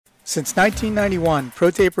Since 1991,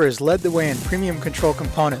 ProTaper has led the way in premium control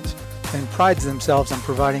components and prides themselves on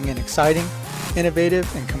providing an exciting, innovative,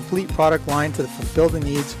 and complete product line to fulfill the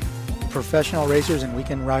needs of professional racers and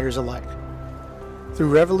weekend riders alike.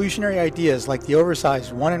 Through revolutionary ideas like the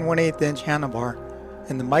oversized 1 1/8 inch handlebar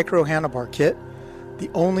and the micro handlebar kit, the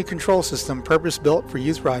only control system purpose-built for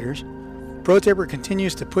youth riders, ProTaper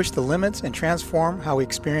continues to push the limits and transform how we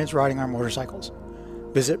experience riding our motorcycles.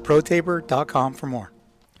 Visit ProTaper.com for more.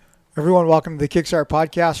 Everyone, welcome to the Kickstart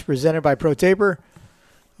Podcast presented by ProTaper.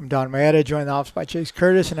 I'm Don Maeda, joined in the office by Chase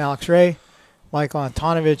Curtis and Alex Ray. Michael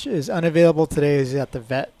Antonovich is unavailable today. He's at the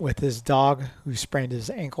vet with his dog who sprained his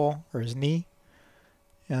ankle or his knee.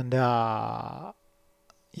 And, so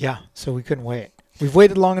we couldn't wait. We've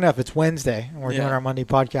waited long enough. It's Wednesday, and we're doing our Monday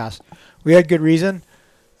podcast. We had good reason.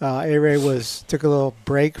 A-Ray took a little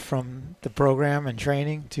break from the program and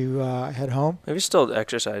training to head home. Maybe still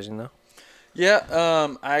exercising, though. Yeah,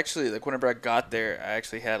 I actually, whenever I got there, I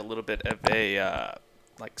actually had a little bit of a,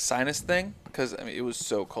 sinus thing because, it was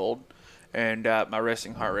so cold, and my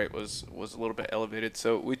resting heart rate was a little bit elevated,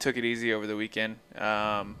 so we took it easy over the weekend,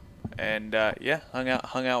 hung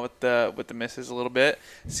out with the missus a little bit,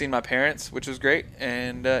 seen my parents, which was great,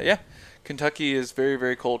 and, Kentucky is very,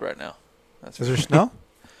 very cold right now. Is there snow?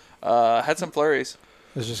 Had some flurries.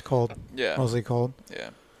 It was just cold. Yeah. Mostly cold. Yeah.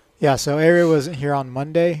 Yeah, so A-Ray wasn't here on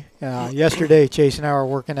Monday. Yesterday, Chase and I were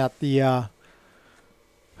working at the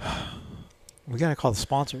we got to call the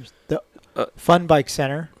sponsors. The Fun Bike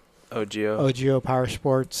Center. OGO Power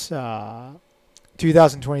Sports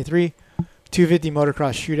 2023 250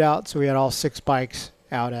 motocross shootout. So we had all 6 bikes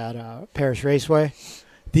out at Paris Raceway,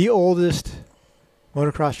 the oldest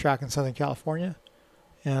motocross track in Southern California.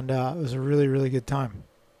 And it was a really, really good time.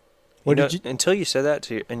 Until you said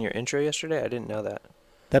that in your intro yesterday, I didn't know that.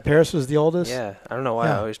 That Paris was the oldest? Yeah. I don't know why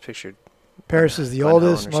I always pictured Paris is the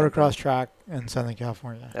oldest motocross track in Southern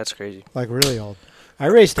California. That's crazy. Like, really old. I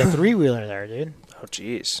raced a 3-wheeler there, dude. Oh,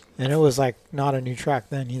 jeez. And it was, not a new track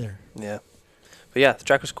then either. Yeah. But, yeah, the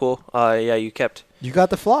track was cool. You kept... You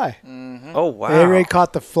got the fly. Mm-hmm. Oh, wow. A-Ray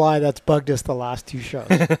caught the fly that's bugged us the last 2 shows.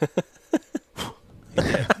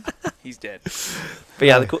 He's dead. But,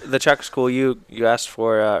 yeah, the track was cool. You asked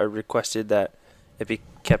for or requested that it be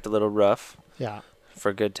kept a little rough. Yeah.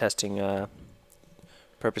 For good testing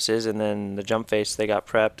purposes, and then the jump face, they got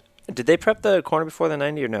prepped. Did they prep the corner before the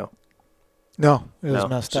 90 or no? No, it was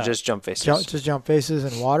messed up. So just jump faces. Just jump faces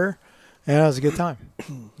and water, and it was a good time. It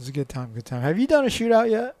was a good time. Have you done a shootout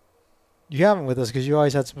yet? You haven't with us because you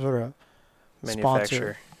always had some sort of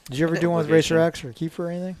sponsor. Did you ever do one with Racer X or Kiefer or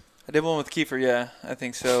anything? I did one with Kiefer, yeah. I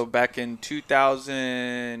think so. Back in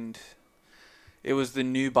 2000... It was the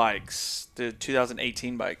new bikes, the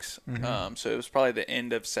 2018 bikes. Mm-hmm. So it was probably the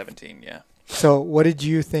end of 17, yeah. So what did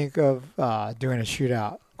you think of doing a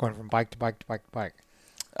shootout, going from bike to bike to bike to bike?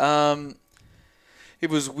 It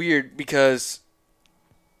was weird because,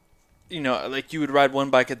 you would ride one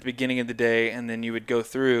bike at the beginning of the day and then you would go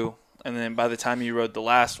through, and then by the time you rode the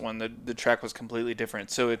last one, the track was completely different.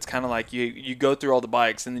 So it's kind of like you go through all the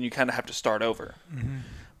bikes and then you kind of have to start over. Mm-hmm.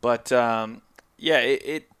 But,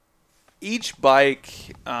 each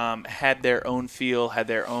bike had their own feel, had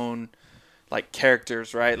their own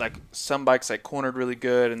characters, right? Like some bikes cornered really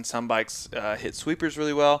good, and some bikes hit sweepers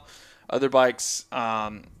really well. Other bikes,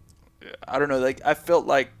 I don't know. I felt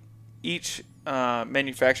like each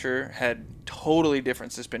manufacturer had totally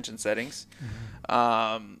different suspension settings.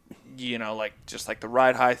 Mm-hmm. Just the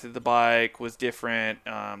ride height of the bike was different.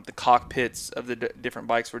 The cockpits of the different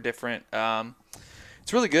bikes were different.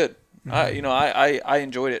 It's really good. Mm-hmm. I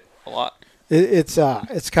enjoyed it a lot.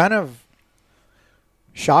 It's kind of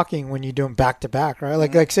shocking when you do them back to back, right?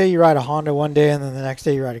 Like say you ride a Honda one day and then the next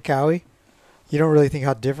day you ride a Cowie, you don't really think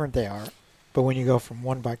how different they are. But when you go from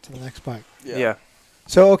one bike to the next bike, yeah.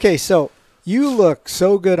 So you look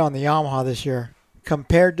so good on the Yamaha this year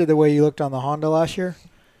compared to the way you looked on the Honda last year.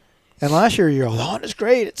 And last year the Honda's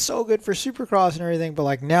great, it's so good for Supercross and everything.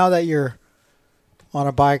 But now that you're on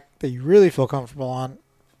a bike that you really feel comfortable on,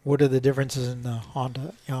 what are the differences in the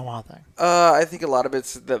Honda Yamaha thing? I think a lot of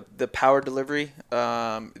it's the power delivery,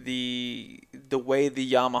 the way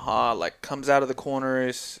the Yamaha comes out of the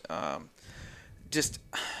corners. I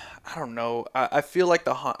don't know. I feel like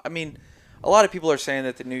a lot of people are saying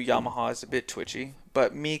that the new Yamaha is a bit twitchy,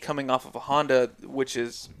 but me coming off of a Honda, which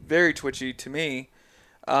is very twitchy to me,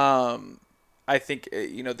 I think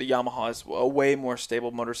the Yamaha is a way more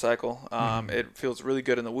stable motorcycle. It feels really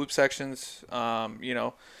good in the whoop sections.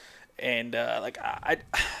 And I'm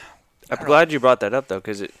glad you brought that up though,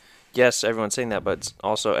 because yes, everyone's saying that, but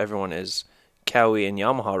also everyone is Cowie and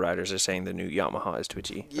Yamaha riders are saying the new Yamaha is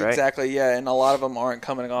twitchy, right? Exactly, yeah, and a lot of them aren't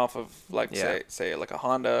coming off of like Yeah. say like a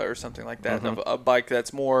Honda or something like that, Mhm. a bike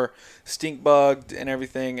that's more stink bugged and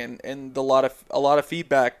everything, and a lot of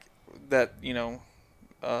feedback that a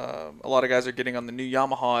lot of guys are getting on the new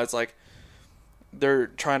Yamaha is like they're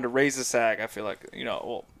trying to raise the sag. I feel like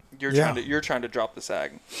well you're trying to drop the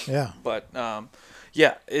sag, Yeah. but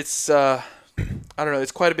yeah, it's I don't know,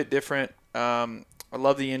 it's quite a bit different. I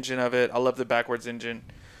love the engine of it. I love the backwards engine.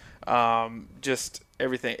 Just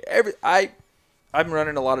everything. I'm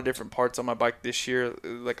running a lot of different parts on my bike this year.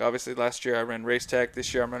 Like obviously last year I ran Race Tech.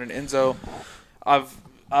 This year I'm running Enzo. I've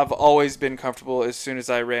always been comfortable as soon as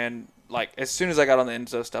I got on the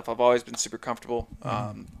Enzo stuff. I've always been super comfortable.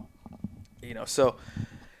 So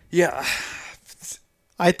yeah.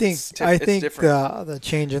 I think it's different. the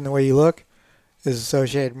change in the way you look is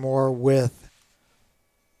associated more with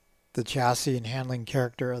the chassis and handling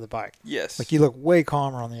character of the bike. Yes. Like you look way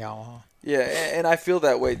calmer on the Yamaha. Yeah, and I feel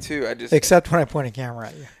that way too. Except when I point a camera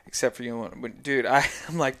at you. Except for you, dude. I'm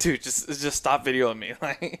like, dude, just stop videoing me,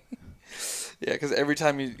 like. Yeah, because every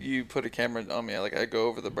time you put a camera on me, I go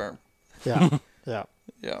over the berm. Yeah, yeah,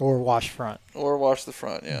 yeah. Or wash front. Or wash the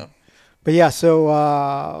front, yeah. But yeah, so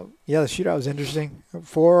the shootout was interesting.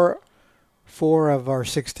 Four of our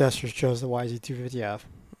 6 testers chose the YZ250F.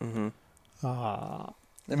 Mm-hmm.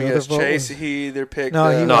 Let me guess, Chase, he either picked... No,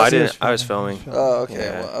 I didn't. I was filming. Oh, okay.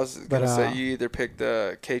 Yeah. Well, I was going to say you either picked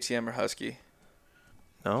the KTM or Husky.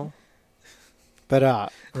 No.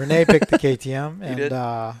 But Renee picked the KTM,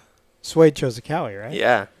 and Suede chose the Cowie, right?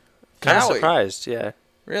 Yeah. Kind of Cowie? surprised, yeah.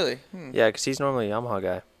 Really? Yeah, because he's normally a Yamaha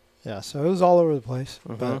guy. Yeah, so it was all over the place.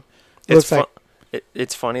 Mm-hmm. But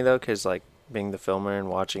it's funny, though, because, being the filmer and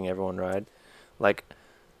watching everyone ride,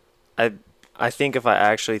 I think if I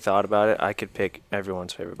actually thought about it, I could pick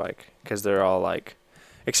everyone's favorite bike because they're all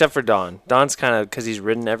except for Don. Don's kind of, because he's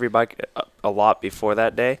ridden every bike a lot before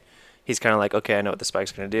that day, he's kind of like, okay, I know what this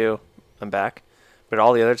bike's going to do. I'm back. But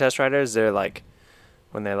all the other test riders, they're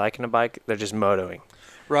when they're liking a bike, they're just motoing.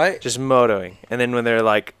 Right? Just motoing. And then when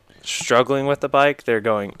they're struggling with the bike, they're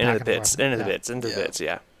going into Back the and pits, forth. into the pits, into the pits,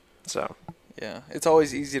 yeah. So. Yeah. It's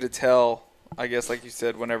always easy to tell, I guess, like you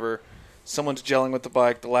said, whenever someone's gelling with the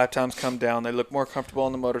bike, the lap times come down, they look more comfortable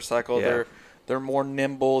on the motorcycle, Yeah. they're more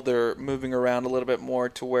nimble, they're moving around a little bit more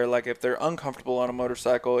to where if they're uncomfortable on a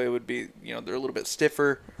motorcycle, it would be, they're a little bit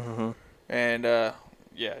stiffer. Mm-hmm. And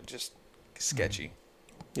just sketchy.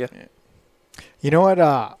 Yeah. you know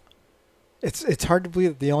what? It's hard to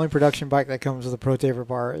believe that the only production bike that comes with a Pro Taper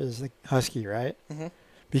bar is the Husky, right? Mm-hmm.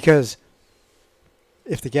 Because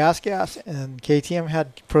if the Gas and KTM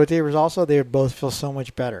had Pro Tapers also, they would both feel so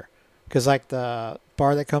much better. Because the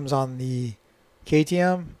bar that comes on the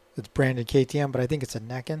KTM, it's branded KTM, but I think it's a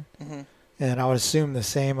Neckin. Mm-hmm. And I would assume the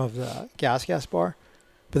same of the Gas bar.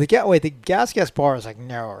 But the Gas bar is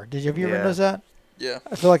narrower. Have you ever noticed that? Yeah.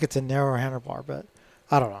 I feel like it's a narrower handlebar, but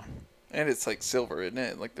I don't know. And it's silver, isn't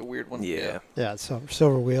it? The weird one. Yeah. Yeah, it's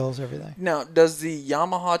silver wheels, everything. Now, does the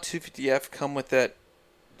Yamaha 250F come with that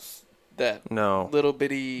No. little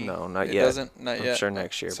bitty? No, not it yet. Doesn't? Not I'm yet. sure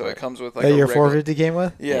next year. So but it comes with That a your regular- 450 came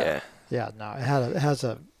with? Yeah. Yeah, no, it has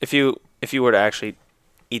a. If you were to actually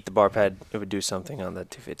eat the bar pad, it would do something on the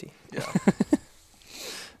 250. Yeah.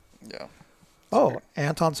 Yeah. Oh,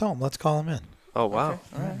 Anton's home. Let's call him in. Oh, wow. Okay.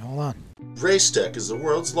 All right, hold on. Racetech is the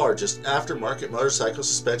world's largest aftermarket motorcycle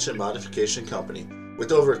suspension modification company,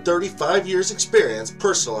 with over 35 years experience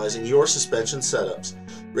personalizing your suspension setups.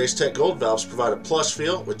 Racetech Gold Valves provide a plush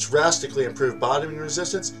feel with drastically improved bottoming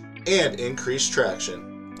resistance and increased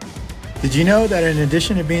traction. Did you know that in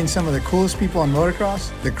addition to being some of the coolest people in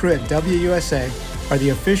motocross, the crew at WUSA are the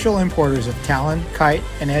official importers of Talon, Kite,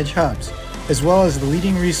 and Edge hubs, as well as the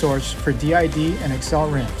leading resource for DID and Excel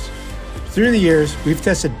rims. Through the years, we've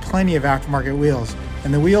tested plenty of aftermarket wheels,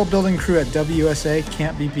 and the wheel building crew at WUSA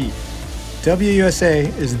can't be beat.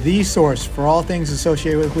 WUSA is the source for all things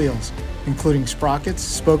associated with wheels, including sprockets,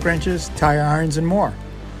 spoke wrenches, tire irons, and more.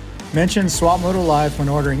 Mention Swap Moto Live when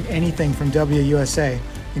ordering anything from WUSA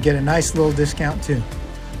and get a nice little discount too.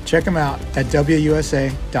 Check them out at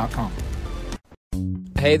WUSA.com.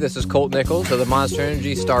 Hey, this is Colt Nichols of the Monster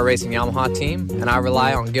Energy Star Racing Yamaha team, and I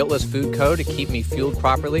rely on Guiltless Food Co. to keep me fueled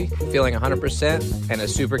properly, feeling 100%, and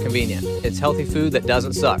is super convenient. It's healthy food that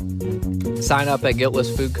doesn't suck. Sign up at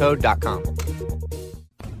guiltlessfoodco.com.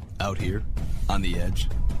 Out here, on the edge,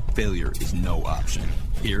 failure is no option.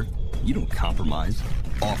 Here, you don't compromise.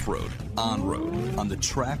 Off-road, on-road, on the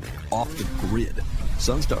track, off the grid.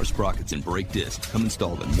 Sunstar sprockets and brake discs come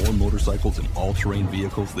installed in more motorcycles and all-terrain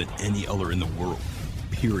vehicles than any other in the world.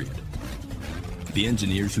 Period. The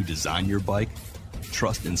engineers who design your bike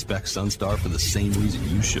Trust and spec Sunstar for the same reason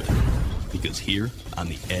you should. Because here, on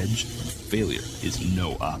the Edge, failure is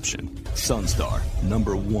no option. Sunstar,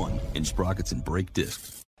 #1 in sprockets and brake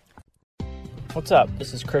discs. What's up?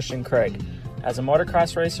 This is Christian Craig. As a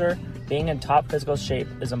motocross racer, being in top physical shape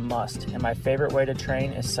is a must, and my favorite way to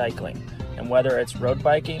train is cycling. And whether it's road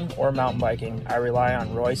biking or mountain biking, I rely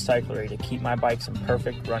on Roy Cyclery to keep my bikes in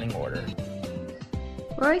perfect running order.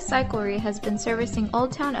 Roy Cyclery has been servicing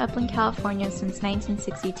Old Town Upland, California since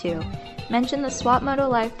 1962. Mention the Swap Moto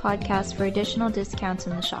Life podcast for additional discounts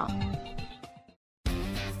in the shop.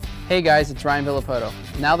 Hey guys, it's Ryan Villapoto.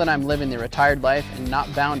 Now that I'm living the retired life and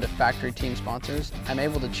not bound to factory team sponsors, I'm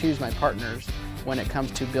able to choose my partners when it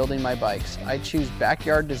comes to building my bikes. I choose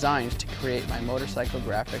Backyard Designs to create my motorcycle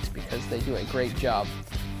graphics because they do a great job.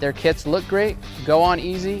 Their kits look great, go on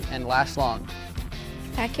easy, and last long.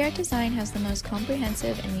 Backyard Design has the most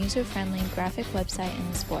comprehensive and user-friendly graphic website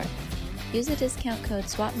in the sport. Use the discount code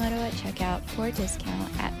SWAPMOTO at checkout for a discount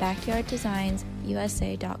at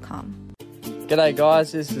backyarddesignsusa.com. G'day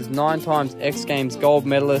guys, this is 9-time X Games gold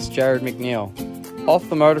medalist Jared McNeil. Off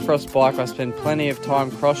the motocross bike, I spend plenty of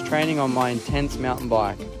time cross-training on my intense mountain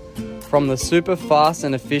bike. From the super fast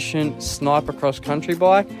and efficient Sniper cross-country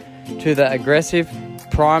bike to the aggressive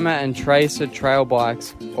Primer and Tracer trail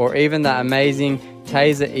bikes, or even the amazing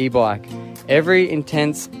Taser e-bike. Every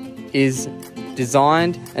Intense is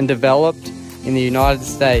designed and developed in the United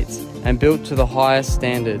States and built to the highest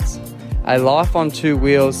standards. A life on two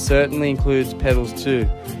wheels certainly includes pedals too,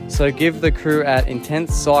 so give the crew at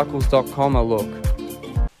intensecycles.com a look.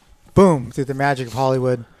 Boom! Through the magic of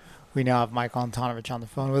Hollywood, we now have Mike Antonovich on the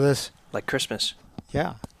phone with us. Like Christmas.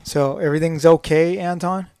 Yeah. So everything's okay,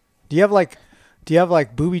 Anton? Do you have like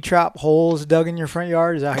booby trap holes dug in your front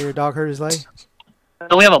yard? Is that how your dog hurt his leg?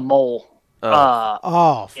 No, we have a mole.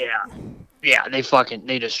 Yeah,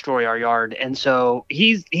 they destroy our yard, and so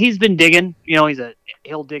he's been digging. You know,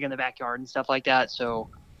 he'll dig in the backyard and stuff like that. So,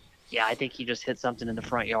 yeah, I think he just hit something in the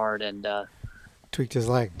front yard and tweaked his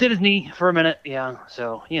leg. Did his knee for a minute. Yeah,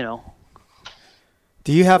 so you know.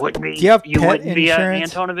 Do you have pet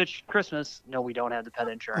insurance? Antonovich Christmas. No, we don't have the pet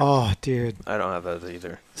insurance. Oh, dude. I don't have that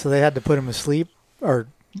either. So they had to put him asleep or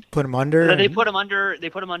put him under? So they put him under,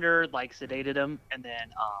 like sedated him and then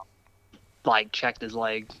like checked his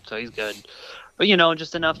leg, so he's good. But you know,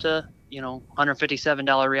 just enough to, you know,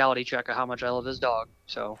 $157 reality check of how much I love this dog.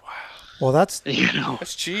 So well, that's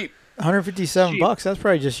that's cheap. $157. That's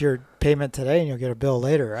probably just your payment today, and you'll get a bill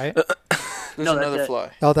later, right? There's another fly.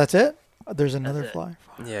 Oh, that's it? There's another fly?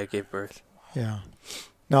 Yeah, I gave birth. Yeah.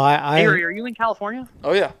 No, I Hey, are you in California?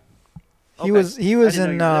 Oh, yeah. He was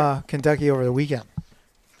in Kentucky over the weekend.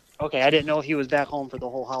 Okay, I didn't know if he was back home for the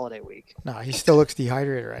whole holiday week. No, he still looks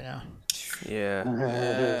dehydrated right now.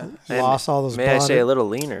 Yeah. Lost all those May I say a little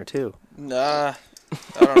leaner, too? Nah,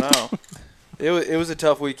 I don't know. It was a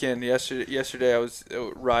tough weekend. Yesterday I was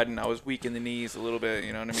riding. I was weak in the knees a little bit.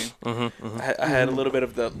 You know what I mean? I had a little bit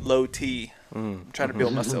of the low T. I'm trying to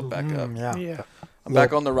build myself back up. Yeah. I'm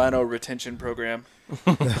back on the Rhino retention program.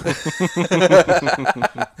 The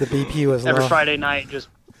BP was every low. Friday night. Just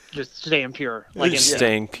staying pure. Like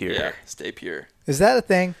staying pure. Yeah, stay pure. Is that a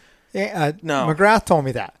thing? No. McGrath told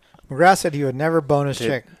me that. McGrath said he would never bone his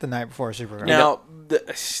chick the night before Supercross. Now,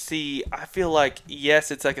 I feel like,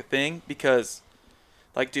 yes, it's like a thing because,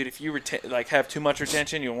 like, dude, if you have too much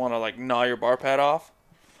retention, you want to, like, gnaw your bar pad off.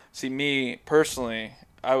 See, me, personally,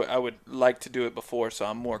 I would like to do it before so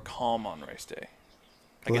I'm more calm on race day.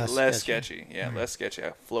 I get less sketchy. Yeah, less sketchy.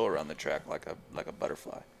 I flow around the track like a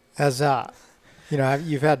butterfly. As you know,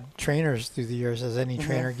 you've had trainers through the years. Has any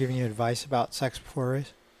trainer given you advice about sex before a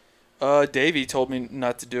race? Davey told me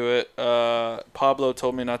not to do it. Pablo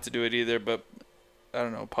told me not to do it either, but I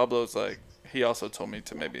don't know. Pablo's like, he also told me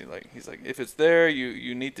to maybe he's like, if it's there,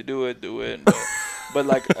 you need to do it. But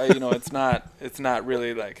like, you know, it's not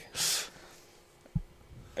really like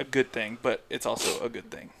a good thing, but it's also a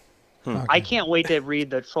good thing. Okay. I can't wait to read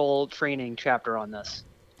the troll training chapter on this.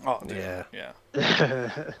 Oh, dude. Yeah.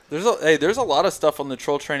 There's a lot of stuff on the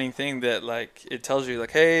troll training thing that like it tells you like,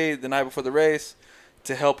 hey, the night before the race,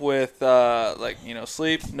 to help with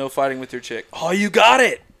sleep, no fighting with your chick. Oh, you got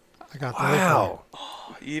it. I got that. Wow.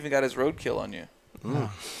 Oh, you even got his roadkill on you.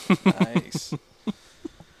 Nice.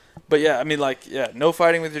 But yeah, I mean, no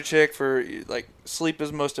fighting with your chick for sleep is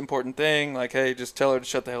the most important thing. Like, hey, just tell her to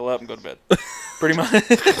shut the hell up and go to bed. Pretty much.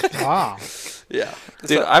 Wow. Yeah.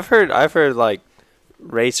 Dude, I've heard like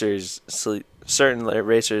racers sleep. Certain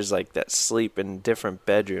racers that sleep in different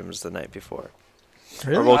bedrooms the night before.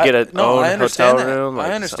 Or we'll get an own hotel room.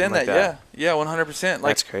 I understand that. Like Yeah, 100%.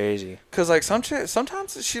 That's crazy. Because like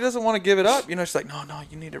sometimes she doesn't want to give it up. You know, she's like, no,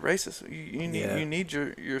 you need to race this. You need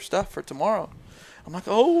your stuff for tomorrow. I'm like,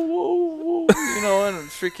 whoa, you know, and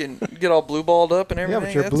freaking get all blue balled up and everything. Yeah,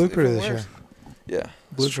 but you're blue crew this year. Yeah,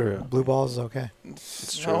 blue balls is okay.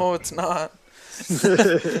 It's true. No, it's not.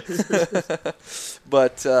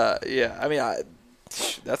 But yeah, I mean,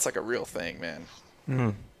 that's like a real thing, man. Mm-hmm.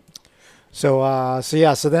 So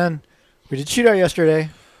then we did shootout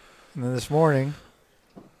yesterday, and then this morning,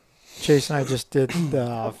 Chase and I just did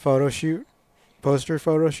the poster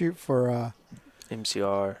photo shoot for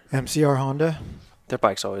MCR Honda. Their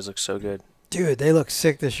bikes always look so good. Dude, they look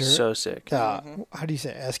sick this year. So sick. How do you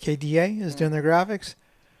say it? SKDA is doing their graphics.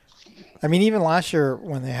 I mean, even last year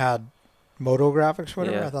when they had Moto graphics,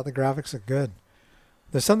 whatever, I thought the graphics looked good.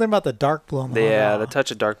 There's something about the dark blue on the Honda. The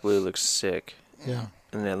touch of dark blue looks sick. Yeah.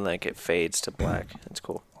 And then like it fades to black. It's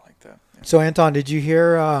cool. I like that. Yeah. So Anton, did you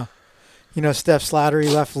hear? Steph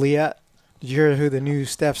Slattery left Liat. Did you hear who the new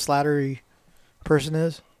Steph Slattery person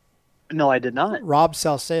is? No, I did not. Rob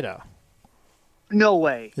Salcedo. No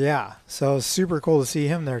way. Yeah. So it's super cool to see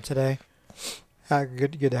him there today.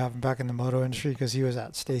 Good to have him back in the moto industry because he was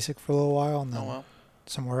at Stasic for a little while and then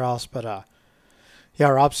somewhere else. But yeah,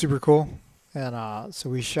 Rob's super cool. And so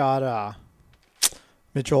we shot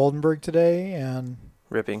Mitchell Oldenburg today and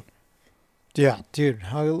ripping. Yeah, dude,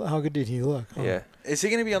 how good did he look? Yeah. Is he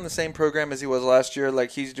going to be on the same program as he was last year?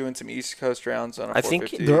 Like he's doing some East Coast rounds on a 450? I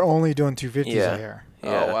think they're only doing 250s yeah. a year.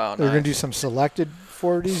 Yeah. Oh, wow. They're going to do some selected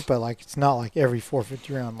 40s, but like it's not like every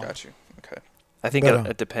 450 round. Like. Got you. Okay. I think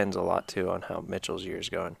it depends a lot, too, on how Mitchell's year is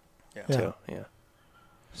going. Yeah. Too. Yeah.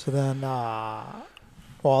 So then, they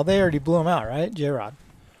already blew him out, right? A-Rod.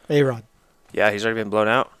 Yeah, he's already been blown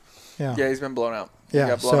out. Yeah. Yeah, he's been blown out. Yeah, he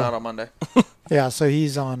got blown out on Monday. Yeah, so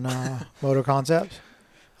he's on Moto Concepts.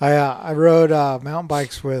 I rode mountain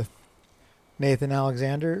bikes with Nathan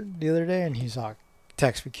Alexander the other day, and he's like,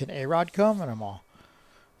 text me, can A-Rod come? And I'm all,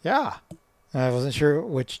 yeah. And I wasn't sure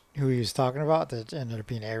who he was talking about. That ended up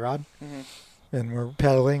being A-Rod. Mm-hmm. And we're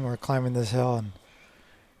pedaling, we're climbing this hill, and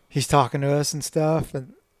he's talking to us and stuff.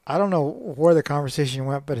 And I don't know where the conversation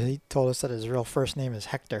went, but he told us that his real first name is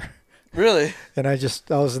Hector. Really? And I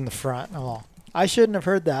was in the front. And I'm all, I shouldn't have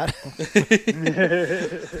heard that.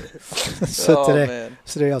 So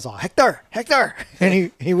today I was all, Hector.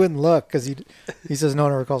 And he wouldn't look because he says no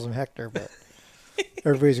one ever calls him Hector, but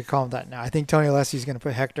everybody's going to call him that now. I think Tony Alessi's going to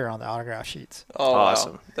put Hector on the autograph sheets. Oh,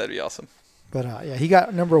 awesome. Wow. That'd be awesome. But yeah, he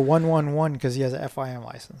got number 111 because he has an FIM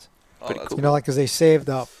license. Oh, that's cool. You know, like because they saved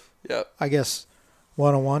up, yep. I guess,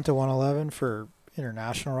 101 to 111 for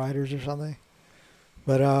international riders or something.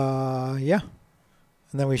 But yeah.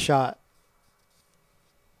 And then we shot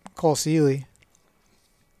Cole Seeley.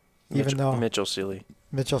 Mitchell Seeley.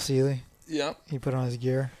 Yeah. He put on his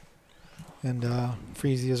gear. And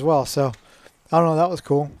Freezy as well. So, I don't know. That was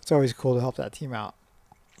cool. It's always cool to help that team out.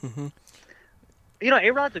 Mm-hmm. You know,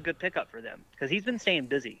 A-Rod's a good pickup for them because he's been staying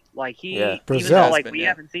busy. Like even Brazil. though like we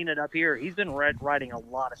haven't seen it up here, he's been riding a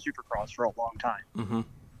lot of Supercross for a long time. Mm-hmm.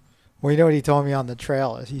 Well, you know what he told me on the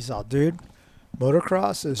trail is he's all, dude,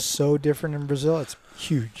 motocross is so different in Brazil. It's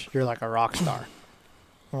huge. You're like a rock star.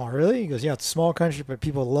 Oh, really? He goes, yeah, it's a small country, but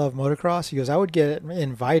people love motocross. He goes, I would get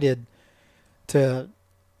invited to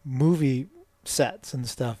movie sets and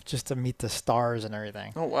stuff just to meet the stars and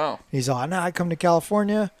everything. Oh, wow. He's all, now I come to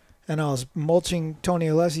California, and I was mulching Tony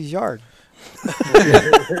Alessi's yard.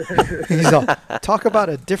 He's all, talk about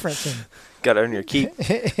a difference in... Got to earn your keep.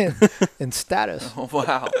 in status. Oh,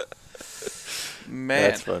 wow.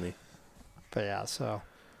 Man. That's funny. But yeah, so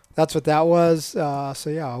that's what that was. So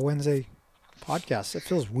yeah, a Wednesday podcast. It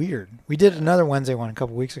feels weird. We did another Wednesday one a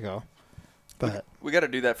couple weeks ago. But we got to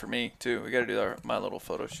do that for me, too. We got to do my little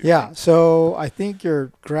photo shoot. Yeah, so I think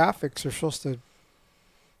your graphics are supposed to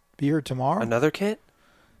be here tomorrow. Another kit?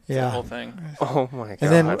 Yeah. The whole thing. Oh, my God.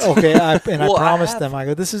 And then, okay, I promised them, I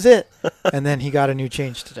go, this is it. And then he got a new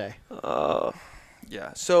change today.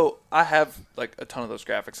 Yeah, so I have like a ton of those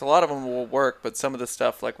graphics. A lot of them will work, but some of the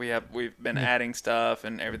stuff like we've been adding stuff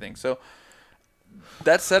and everything. So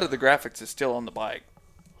that set of the graphics is still on the bike.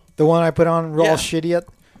 The one I put on all shitty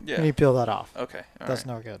Yeah. And you peel that off. Okay. That's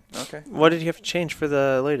no good. Okay. What did you have to change for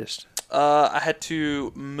the latest? I had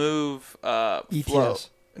to move ETS. flow.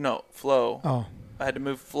 No, flow. Oh. I had to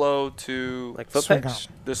move flow to like foot pegs?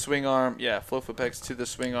 The swing arm. Yeah, flow foot pegs to the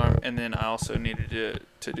swing arm, and then I also needed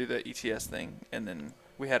to do the ETS thing, and then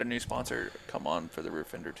we had a new sponsor come on for the rear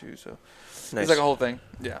fender too. So nice. It's like a whole thing.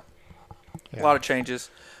 Yeah. A lot of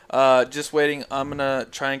changes. Just waiting. I'm gonna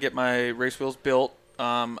try and get my race wheels built.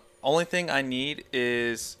 Only thing I need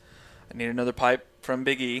is I need another pipe from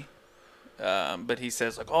Big E. But he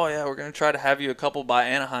says, like, oh, yeah, we're going to try to have you a couple by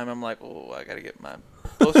Anaheim. I'm like, oh, I got to get my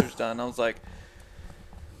posters done. I was like,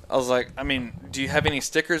 I mean, do you have any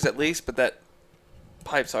stickers at least? But that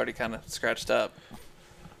pipe's already kind of scratched up.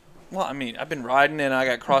 Well, I mean, I've been riding and I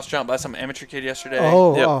got cross-jumped by some amateur kid yesterday.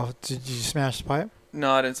 Oh, did you smash the pipe?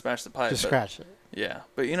 No, I didn't smash the pipe. Just scratch it. Yeah.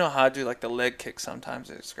 But you know how I do, like, the leg kick sometimes?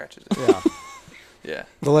 It scratches it. Yeah. Yeah.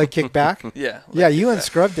 The leg kick back? Yeah. Yeah, you and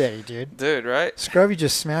Scrub Daddy, dude. Dude, right? Scrubby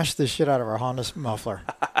just smashed the shit out of our Honda muffler.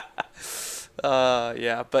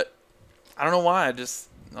 Yeah, but I don't know why.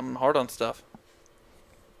 I'm hard on stuff.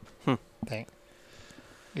 Thank.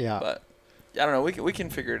 Yeah. But I don't know. We can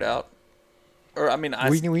figure it out. Or I mean,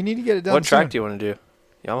 we need to get it done. What track soon. do you want to do?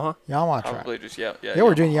 Yamaha? Yamaha track. Probably just yeah. Yeah,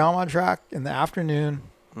 we're doing Yamaha track in the afternoon.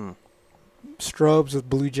 Strobes with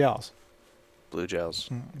blue gels. Blue gels.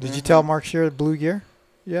 Did you tell Mark Shearer blue gear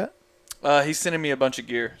yet? He's sending me a bunch of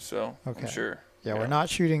gear, so Okay. I'm sure. Yeah, we're not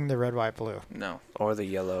shooting the red, white, blue. No. Or the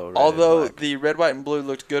yellow. Red, Although and black. the red, white, and blue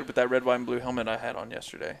looked good with that red, white, and blue helmet I had on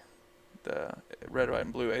yesterday. The red, white,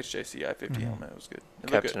 and blue HJC I-50 helmet was good. It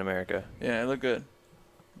looked Captain good. America. Yeah, it looked good.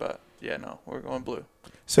 But yeah, no, we're going blue.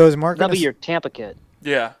 So is Mark That'll gonna be your Tampa kit.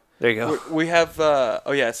 Yeah. There you go. We have.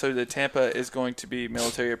 So the Tampa is going to be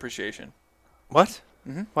military appreciation. What?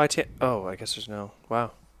 Mhm. Why? Oh, I guess there's no.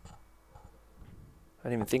 Wow. I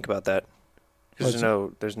didn't even think about that. Because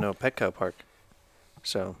there's no Petco Park.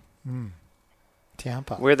 So.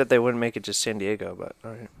 Tampa. Uh, Weird that they wouldn't make it just San Diego, but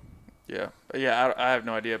all right. Yeah. Yeah, I have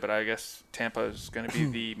no idea, but I guess Tampa is going to be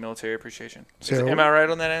the military appreciation. So- Am I right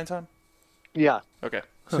on that, Anton? Yeah. Okay.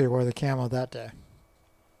 So you wore the camo that day.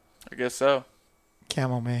 I guess so.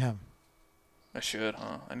 Camo mayhem. I should,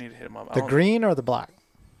 huh? I need to hit him up. I The don't- green or the black?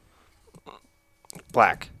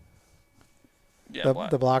 Black. Yeah,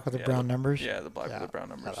 The black with the Yeah, brown numbers? Yeah, the black with the brown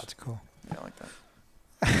numbers. Yeah, that's cool. Yeah, I like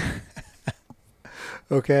that.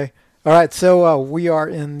 Okay. All right. So we are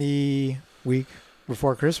in the week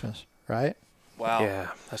before Christmas, right? Wow. Yeah,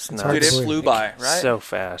 that's It's nuts. hard Dude, to it believe. flew by, right? So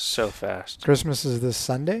fast, so fast. Christmas is this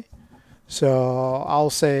Sunday. So I'll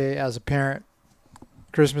say as a parent,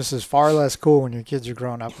 Christmas is far less cool when your kids are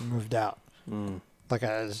grown up and moved out. Like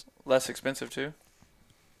as Less expensive, too?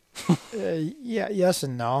 yeah, yes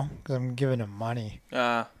and no, because I'm giving them money.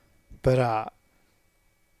 Uh, But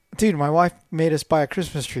dude, my wife made us buy a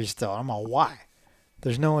Christmas tree still. I'm all, why?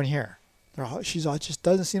 There's no one here. She's all, it just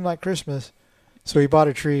doesn't seem like Christmas. So we bought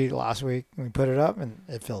a tree last week and we put it up and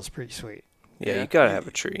it feels pretty sweet. Yeah, you gotta have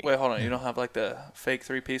a tree. Wait, hold on. You don't have like the fake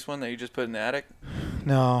 3-piece one that you just put in the attic?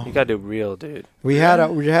 No, You gotta do real, dude. we had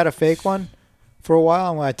a fake one for a while,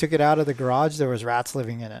 and when I took it out of the garage, there was rats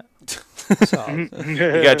living in it. So You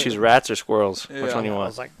gotta choose rats or squirrels. Which Yeah. one you I want?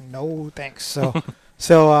 was like, no, thanks. So,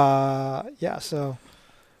 so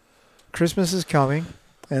Christmas is coming.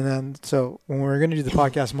 And then, so when we were going to do the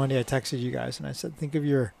podcast Monday, I texted you guys and I said, think of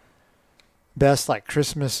your best like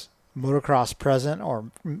Christmas motocross present or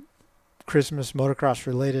Christmas motocross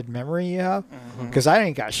related memory you have. Because I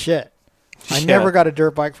ain't got shit. I Yeah. never got a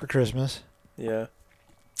dirt bike for Christmas. Yeah.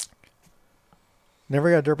 Never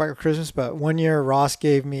got a dirt bike for Christmas, but one year Ross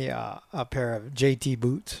gave me a pair of JT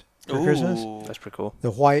boots for Christmas. Ooh. That's pretty cool.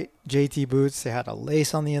 The white JT boots. They had a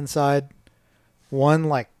lace on the inside. One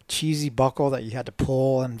like cheesy buckle that you had to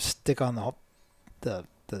pull and stick on the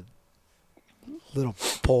little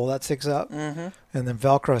pole that sticks up, and then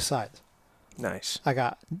Velcro sides. Nice. I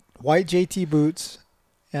got white JT boots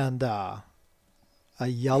and a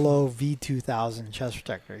yellow V2000 chest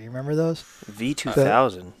protector. You remember those?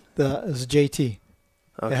 V2000. It was a JT.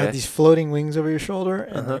 Okay. They had these floating wings over your shoulder,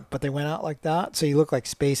 and but they went out like that, so you look like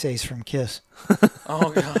Space Ace from Kiss.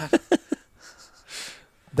 Oh, God.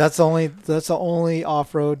 That's the only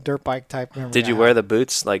off-road dirt bike type memory. Did you I wear have. the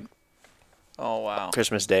boots like Oh, wow.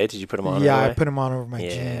 Christmas Day? Did you put them on? Yeah, right I away? put them on over my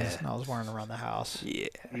Yeah. jeans, and I was wearing them around the house. Yeah.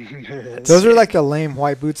 Those are like the lame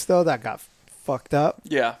white boots though that got fucked up,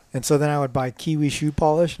 Yeah. and so then I would buy Kiwi shoe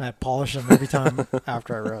polish, and I'd polish them every time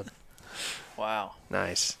after I rode. Wow.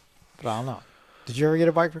 Nice. But I don't know. Did you ever get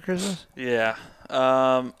a bike for Christmas? Yeah.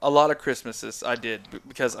 A lot of Christmases I did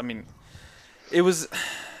because, I mean, it was,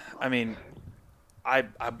 I mean, I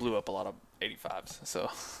blew up a lot of 85s. So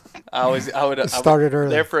I would started early.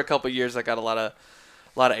 There for a couple of years, I got a lot of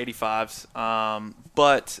 85s.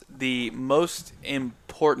 But the most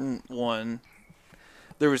important one,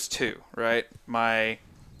 there was two, right? My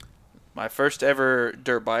first ever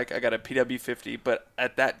dirt bike, I got a PW50, but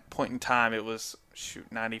at that point in time, it was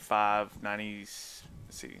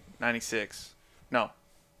 96. No,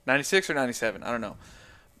 96 or 97. I don't know.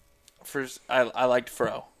 First, I liked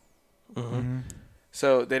Fro. Mm-hmm.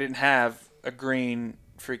 So they didn't have a green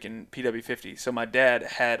freaking PW50. So my dad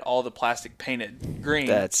had all the plastic painted green.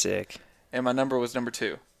 That's sick. And my number was number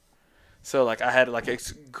 2. So like I had like a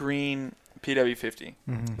green PW50.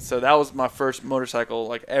 So that was my first motorcycle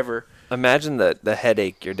like ever. Imagine the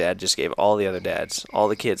headache your dad just gave all the other dads, all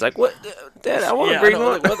the kids. Like, what, Dad? I want a I green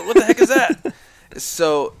know, one. what the heck is that?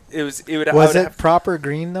 So it would. Was it proper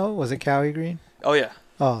green though? Was it Cowie green? Oh yeah.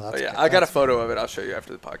 Oh, that's yeah. good. I got a photo of it. I'll show you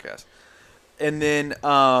after the podcast. And then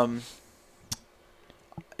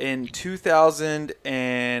in 2000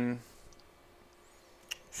 and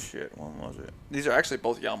shit, when was it? These are actually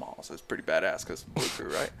both Yamahas. So it's pretty badass because Blue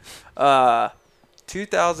Crew, right?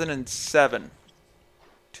 2007.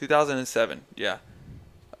 2007, yeah.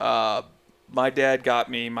 My dad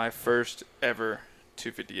got me my first ever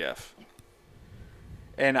 250F.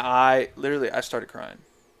 And I started crying.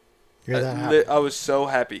 You're that happy. I was so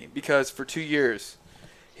happy because for 2 years,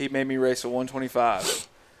 he made me race a 125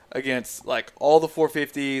 against like all the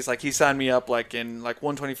 450s. Like he signed me up like in like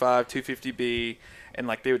 125, 250B, and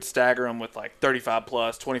like they would stagger them with like 35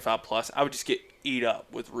 plus, 25 plus. I would just get eat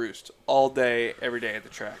up with Roost all day, every day at the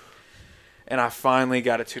track. And I finally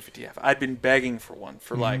got a 250F. I'd been begging for one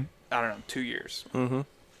for like, I don't know, 2 years. And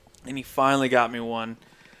he finally got me one.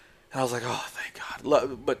 And I was like, oh, thank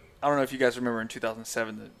God. But I don't know if you guys remember in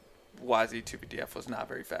 2007, the YZ 250F was not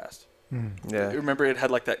very fast. Yeah. Remember it had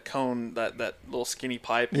like that cone, that little skinny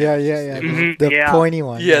pipe. Yeah. The pointy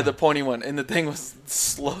one. Yeah, the pointy one. And the thing was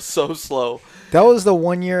slow, so slow. That was the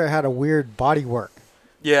 1 year it had a weird body work.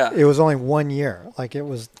 Yeah. It was only 1 year. Like it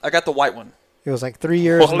was. I got the white one. It was like 3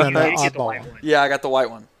 years and then the oddball one. Yeah, I got the white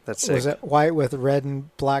one. That's sick. Was it white with red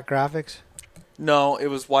and black graphics? No, it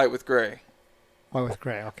was white with gray. White with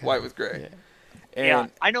gray, okay. White with gray. Yeah. Yeah,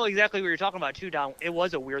 I know exactly what you're talking about too, Don. It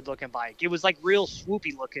was a weird looking bike. It was like real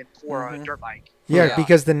swoopy looking for a dirt bike. Yeah,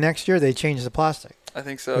 because the next year they changed the plastic. I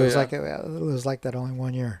think so. It was it was like that only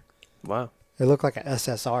 1 year. Wow. It looked like an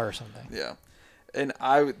SSR or something. Yeah, and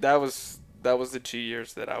that was the 2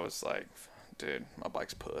 years that I was like, dude, my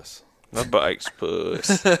bike's puss. My bike's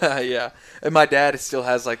puss. Yeah, and my dad still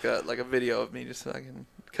has like a video of me just fucking,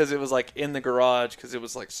 because it was like in the garage because it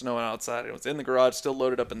was like snowing outside. It was in the garage, still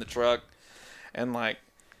loaded up in the truck, and like.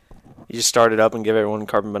 You just start it up and give everyone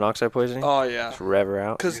carbon monoxide poisoning? Oh yeah. Just rev her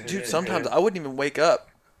out. Because dude, sometimes I wouldn't even wake up,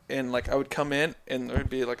 and like I would come in and there would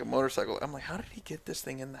be like a motorcycle. I'm like, how did he get this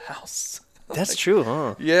thing in the house? That's like, true,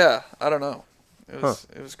 huh? Yeah, I don't know. It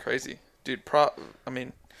was crazy, dude. I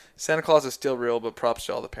mean, Santa Claus is still real, but props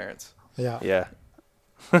to all the parents. Yeah. Yeah.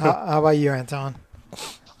 How about you, Anton? We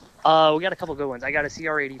got a couple good ones. I got a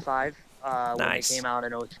CR85 when it Nice. came out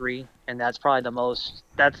in 03, and that's probably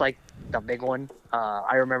that's like the big one.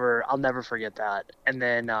 I remember, I'll never forget that. And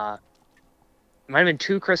then it might have been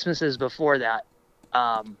 2 Christmases before that.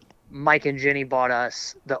 Mike and Jenny bought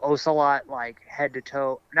us the Ocelot, like head to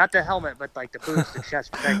toe, not the helmet, but like the boots, the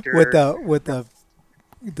chest protector, with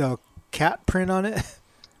the cat print on it.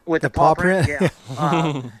 with the paw print. Yeah.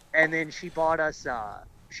 And then she bought us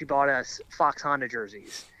Fox Honda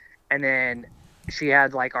jerseys, and then she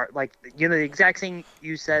had like the exact thing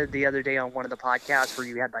you said the other day on one of the podcasts where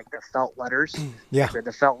you had like the felt letters. Yeah.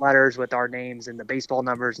 The felt letters with our names and the baseball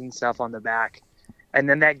numbers and stuff on the back. And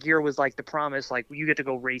then that gear was like the promise, like you get to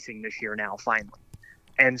go racing this year now, finally.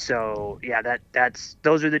 And so, yeah,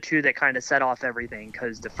 those are the 2 that kind of set off everything.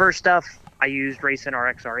 Because the first stuff I used racing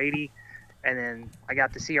our XR80, and then I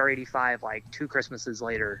got the CR85 like 2 Christmases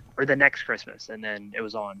later, or the next Christmas, and then it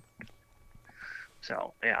was on.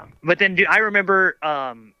 So yeah, but then I remember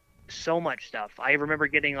so much stuff. I remember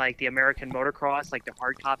getting like the American Motocross, like the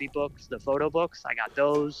hard copy books, the photo books. I got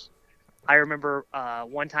those. I remember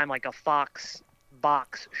one time like a Fox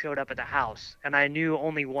box showed up at the house, and I knew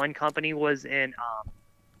only one company was in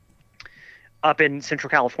up in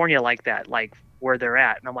Central California like that, like where they're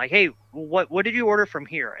at. And I'm like, hey, what did you order from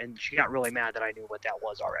here? And she got really mad that I knew what that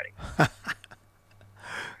was already.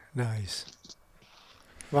 Nice.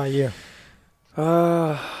 How about you?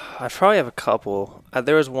 I probably have a couple.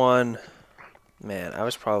 There was one, man, I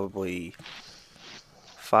was probably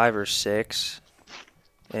 5 or 6,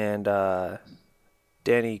 and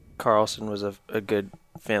Danny Carlson was a good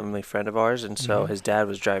family friend of ours, and so his dad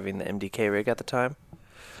was driving the MDK rig at the time.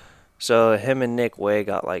 So him and Nick Way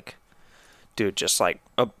got like, dude, just like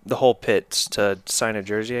the whole pits to sign a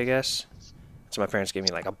jersey, I guess. So my parents gave me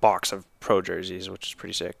like a box of pro jerseys, which is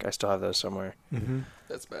pretty sick. I still have those somewhere. Mm-hmm.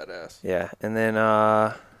 That's badass. Yeah, and then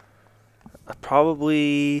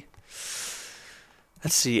probably,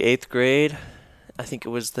 let's see, 8th grade. I think it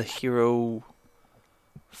was the Hero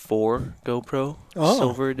 4 GoPro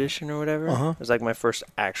Silver Edition or whatever. It was like my first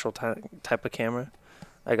actual type of camera.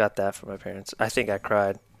 I got that from my parents. I think I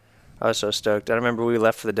cried. I was so stoked. I remember we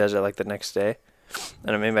left for the desert like the next day,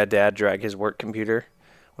 and I made my dad drag his work computer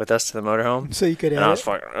with us to the motorhome. So you could edit. And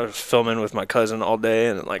I was filming with my cousin all day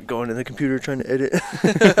and like going to the computer trying to edit.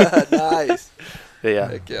 Nice. But yeah.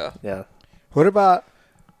 Heck yeah. Yeah. What about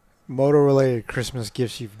motor-related Christmas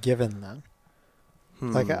gifts you've given them?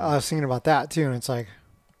 Like, I was thinking about that, too, and it's like,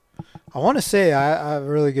 I want to say I have a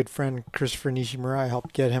really good friend, Christopher Nishimura. I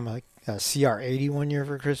helped get him a CR80 one year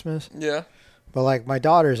for Christmas. Yeah. But, like, my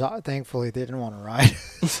daughters, thankfully, they didn't want to ride.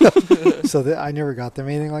 so I never got them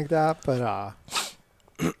anything like that. But I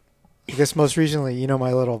guess most recently, you know,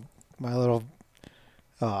 my little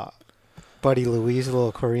buddy Louise, a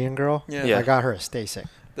little Korean girl. Yeah. I got her a Stasic.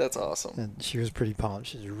 That's awesome. And she was pretty pumped.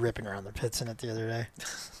 She was ripping around the pits in it the other day.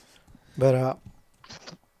 But I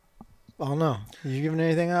don't know. You giving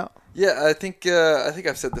anything out? Yeah, I think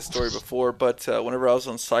I've said this story before, but whenever I was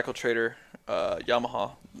on Cycle Trader,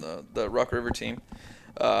 Yamaha, the Rock River team,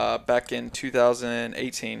 back in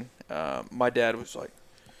 2018, my dad was like,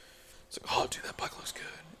 "Oh, dude, that bike looks good."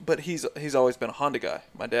 But he's always been a Honda guy.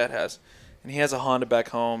 My dad has, and he has a Honda back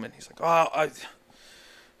home, and he's like, "Oh,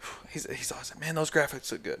 he's always like, man, those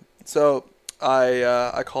graphics look good." So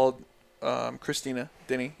I called Christina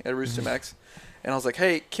Denny at Rooster Max, and I was like,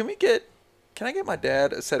 "Hey, can I get my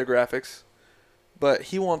dad a set of graphics? But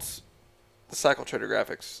he wants the Cycle Trader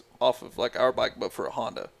graphics off of like our bike, but for a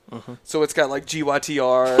Honda. So it's got like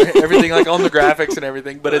GYTR, everything like on the graphics and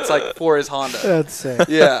everything, but it's like for his Honda." That's sick.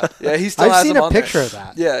 Yeah, he still I've has seen them a on picture there. of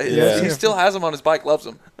that. Yeah, he still has them on his bike, loves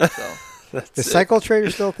them. So. Is Cycle Trader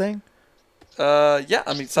still a thing? Yeah,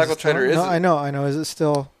 I mean, Cycle Trader is. No, I know. Is it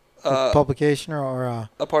still a publication or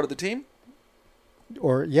a part of the team?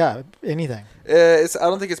 Or yeah, anything. I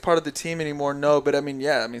don't think it's part of the team anymore. No, but I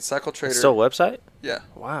mean, Cycle Trader. It's still a website? Yeah.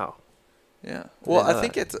 Wow. Yeah. Well, I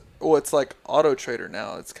think it's like Auto Trader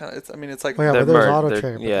now. It's kind of it's like. Well, yeah, but there's Auto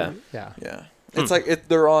Trader. Yeah. Yeah. It's like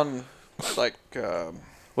they're on like.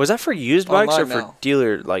 Was that for used bikes or for now.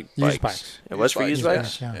 dealer like Used bikes? bikes. It was for used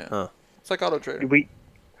bikes. Yeah. Huh. It's like Auto Trader. We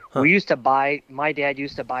used to buy. My dad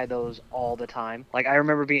used to buy those all the time. Like I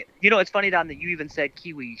remember being. You know, it's funny, Don, that you even said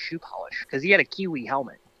Kiwi shoe polish because he had a Kiwi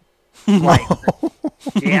helmet. Like,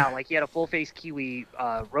 yeah, like he had a full face Kiwi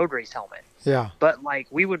road race helmet. Yeah. But like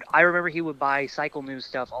I remember he would buy Cycle News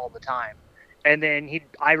stuff all the time, and then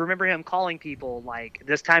I remember him calling people like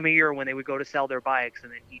this time of year when they would go to sell their bikes,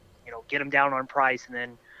 and then he'd get them down on price, and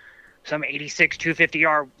then some 86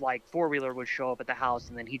 250R like 4-wheeler would show up at the house,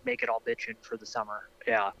 and then he'd make it all bitchin' for the summer.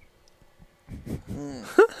 Yeah. And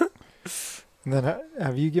then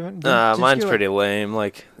have you given? Mine's pretty lame.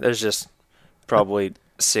 Like there's just probably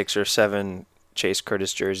 6 or 7 Chase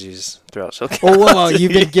Curtis jerseys throughout SoCal. Oh wow,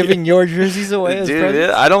 you've been giving your jerseys away as Dude,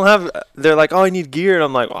 presents? I don't have. They're like, "Oh, I need gear," and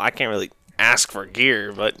I'm like, "Well, I can't really ask for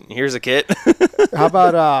gear, but here's a kit." How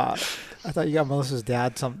about I thought you got Melissa's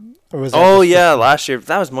dad some. Or was that Oh yeah, last year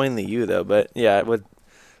that was mainly you though, but yeah,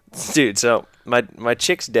 dude. So my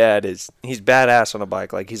chick's dad he's badass on a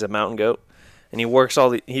bike. Like he's a mountain goat, and he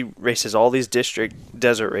races all these district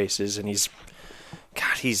desert races, and he's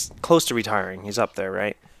close to retiring. He's up there,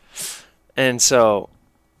 right? And so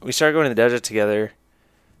we started going to the desert together,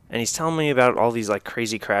 and he's telling me about all these like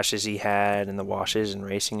crazy crashes he had and the washes and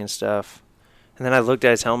racing and stuff. And then I looked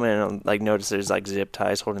at his helmet and like noticed there's like zip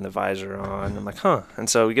ties holding the visor on. I'm like, huh. And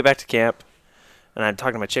so we get back to camp, and I'm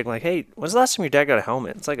talking to my chick, I'm like, hey, when's the last time your dad got a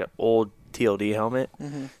helmet? It's like an old TLD helmet.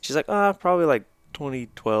 Mm-hmm. She's like, probably like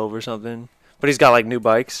 2012 or something. But he's got like new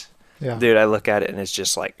bikes. Yeah. Dude, I look at it and it's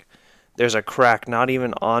just like there's a crack not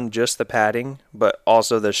even on just the padding, but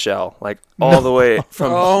also the shell, like all the way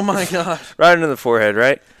from Oh my god, right into the forehead,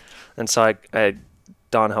 right? And so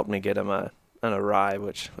Don helped me get him an Arai,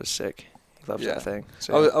 which was sick. He loves that thing.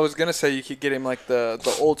 So. I was gonna say you could get him like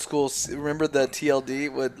the old school. Remember the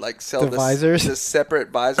TLD would like sell The visors? the separate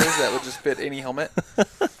visors that would just fit any helmet.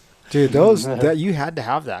 Dude, those that you had to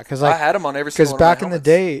have that because I had them on every single one of back my in the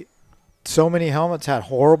helmets. day, so many helmets had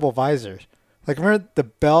horrible visors. Like remember the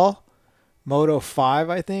Bell Moto 5,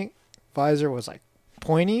 I think visor was like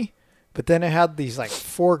pointy, but then it had these like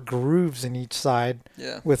 4 grooves in each side.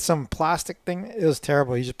 Yeah. With some plastic thing. It was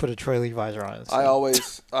terrible. You just put a Troy Lee visor on it. I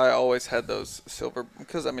always had those silver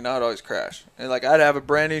because I mean I'd always crash and like I'd have a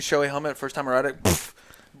brand new showy helmet first time I ride it,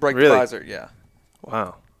 break Really? the visor. Yeah.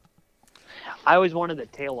 Wow. I always wanted the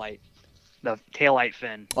taillight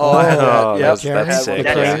fin. Oh, I had that. Yeah, that's sick.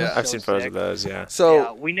 That Yeah. is I've so seen photos sick. of those. Yeah.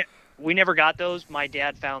 So yeah, we never got those. My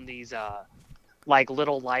dad found these like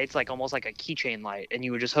little lights, like almost like a keychain light, and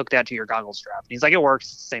you would just hook that to your goggle strap. And he's like, it works,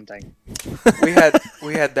 same thing. we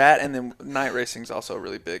had that, and then night racing's also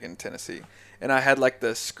really big in Tennessee. And I had like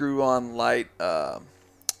the screw-on light,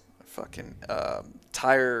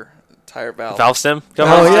 tire tire valve. Valve stem?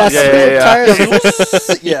 Tires.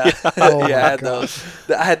 Yeah. Oh yeah, I my had God. those.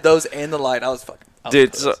 I had those and the light. I was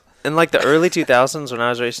Dude, pissed. so in like the early 2000s when I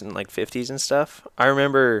was racing like 50s and stuff, I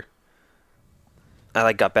remember I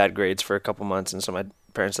like got bad grades for a couple months, and so my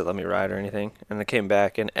parents didn't let me ride or anything. And I came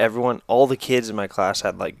back, and all the kids in my class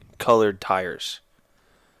had like colored tires.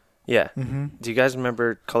 Yeah. Mm-hmm. Do you guys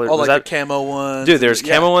remember colored? Oh, was like that, the camo ones. dude, there's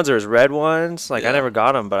Yeah. camo ones, there was red ones. Like I Yeah. never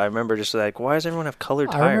got them, but I remember just like, why does everyone have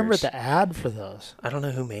colored tires? I remember the ad for those. I don't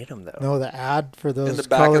know who made them though. No, the ad for those in the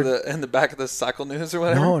back colored. of the back of the Cycle News or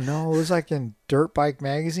whatever. No, it was like in Dirt Bike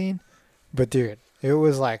Magazine. But dude, it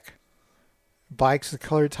was like bikes with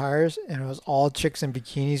colored tires, and it was all chicks in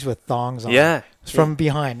bikinis with thongs on. Yeah. It was from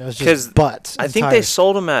behind. It was 'Cause just butts. I and think they tires.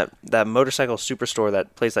 sold them at that motorcycle superstore,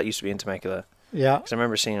 that place that used to be in Temecula. Yeah. Because I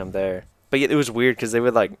remember seeing them there. But it was weird because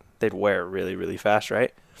they'd wear really, really fast,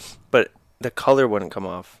 right? But the color wouldn't come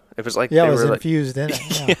off. It was like Yeah, they it was were infused in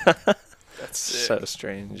it. Yeah. That's sick. so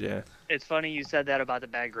strange. Yeah. It's funny you said that about the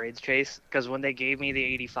bad grades, Chase, because when they gave me the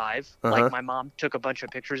 85, Uh-huh. like my mom took a bunch of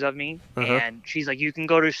pictures of me, Uh-huh. and she's like, "You can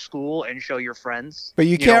go to school and show your friends." But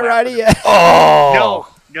you can't ride it yet.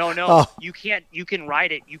 Oh No. Oh. You can't. You can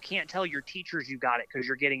write it. You can't tell your teachers you got it because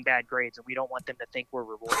you're getting bad grades, and we don't want them to think we're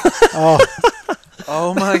rewarding. Oh,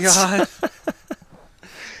 Oh my god. That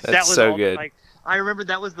That's was so all, good. Like, I remember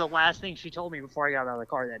that was the last thing she told me before I got out of the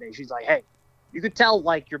car that day. She's like, "Hey, you could tell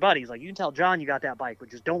like your buddies, like you can tell John you got that bike, but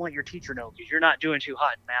just don't let your teacher know because you're not doing too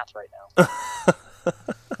hot in math right now."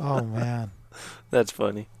 oh man. That's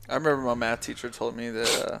funny. I remember my math teacher told me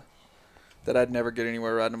that I'd never get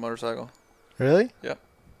anywhere riding a motorcycle. Really? Yep.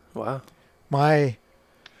 Wow. My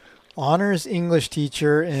honors English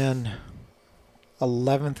teacher in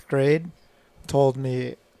 11th grade told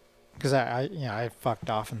me, because I fucked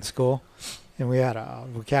off in school, and we had a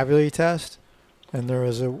vocabulary test, and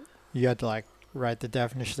you had to like write the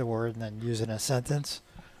definition of the word and then use it in a sentence,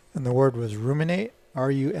 and the word was ruminate,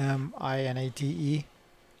 ruminate.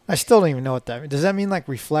 I still don't even know what that means. Does that mean like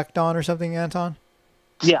reflect on or something, Anton?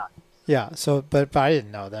 Yeah. Yeah. So, but I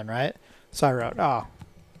didn't know then, right? So I wrote,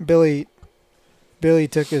 Billy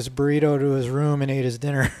took his burrito to his room and ate his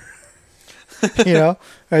dinner. You know,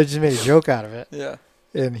 I just made a joke out of it. Yeah.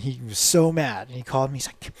 And he was so mad. And he called me. He's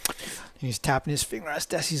like, and he's tapping his finger on his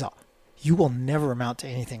desk. He's all, "You will never amount to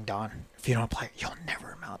anything, Don. If you don't apply it, you'll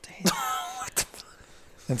never amount to anything."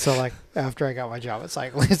 And so, like, after I got my job at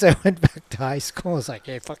Cyclist, I went back to high school. I was like,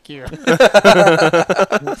 "Hey, fuck you." I'm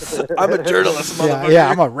a journalist, motherfucker. Yeah,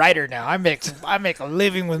 I'm a writer now. I make a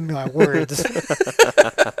living with my words.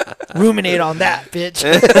 Ruminate on that, bitch.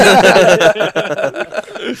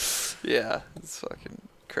 Yeah, it's fucking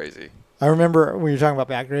crazy. I remember when you're talking about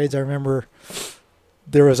back grades, I remember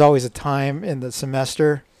there was always a time in the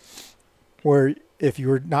semester where if you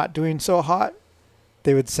were not doing so hot,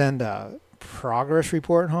 they would send a progress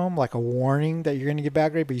report home, like a warning that you're going to get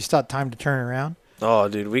back grade, but you still had time to turn around. Oh,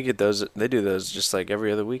 dude, we get those. They do those just like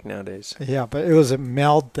every other week nowadays. Yeah, but it was a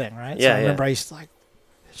mailed thing, right? Yeah, so I remember I used to like,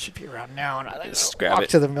 it should be around now, and I like Just grab walk it.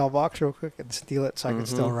 to the mailbox real quick and steal it so I can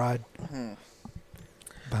still ride.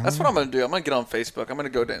 That's what I'm gonna do. I'm gonna get on Facebook. I'm gonna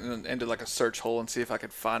go into like a search hole and see if I can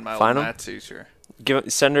find my Find old 'em? math teacher.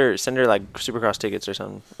 Send her like Supercross tickets or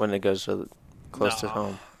something when it goes close to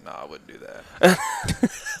home. No, I wouldn't do that.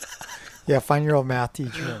 Yeah, find your old math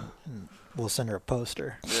teacher and we'll send her a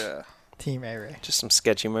poster. Yeah. Team A-Ray. Just some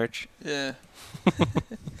sketchy merch. Yeah.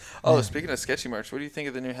 Oh, speaking of sketchy merch, what do you think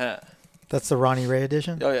of the new hat? That's the Ronnie Ray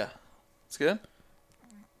edition? Oh yeah, it's good.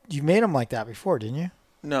 You made them like that before, didn't you?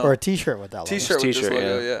 No. Or a T-shirt with that logo. T-shirt with this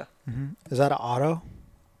logo, yeah. Is that an auto?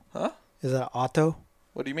 Huh? Is that an auto?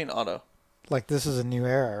 What do you mean auto? Like this is a new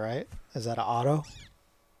era, right? Is that an auto?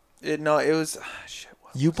 No, it was shit.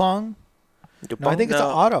 Yupong? No, I think it's an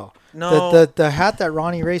No. auto. No. The hat that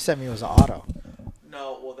Ronnie Ray sent me was an auto.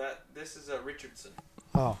 No, well this is a Richardson.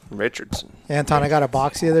 Oh. Richardson. Anton, I got a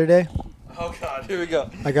box the other day. Oh God, here we go.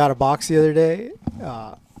 I got a box the other day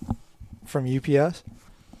from UPS,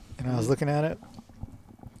 and I was looking at it,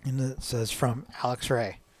 and it says from Alex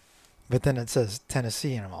Ray, but then it says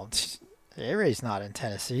Tennessee, and I'm all, A-Ray's not in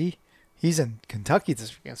Tennessee. He's in Kentucky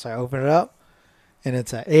this weekend. So I open it up, and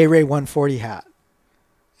it's a A-Ray 140 hat.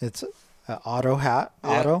 It's an auto hat,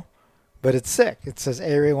 but it's sick. It says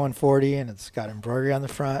A-Ray 140, and it's got embroidery on the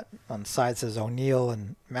front. On the side it says O'Neill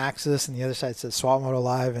and Maxxis, and the other side says Swap Moto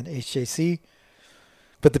Live and HJC.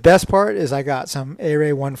 But the best part is I got some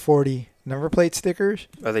A-Ray 140 number plate stickers.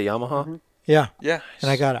 Are they Yamaha? Yeah. Yeah.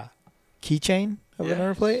 And I got a keychain of a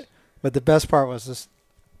number plate. But the best part was this,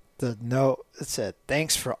 the note that said,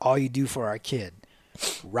 "Thanks for all you do for our kid.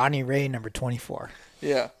 Ronnie Ray, number 24.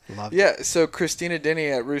 Yeah. Loved Yeah. So Christina Denny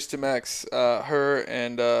at Roostem X, her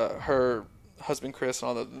and her husband Chris and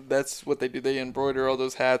all that. That's what they do. They embroider all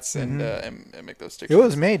those hats and make those stickers. It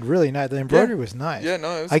was made really nice. The embroidery was nice. Yeah,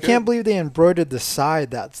 no, it was I good. can't believe they embroidered the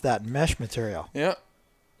side. That's that mesh material. Yeah.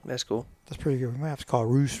 That's cool. That's pretty good. We might have to call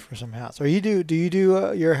Roost for some hats. Or do you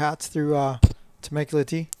do your hats through Temecula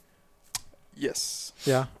Tea? Yes.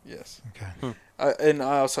 Yeah. Yes. Okay. And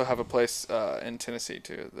I also have a place in Tennessee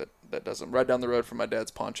too that does them right down the road from my dad's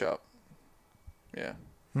pawn shop. Yeah.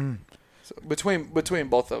 So between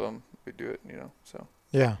both of them, we do it. So.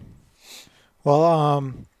 Yeah.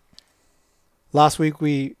 Well, last week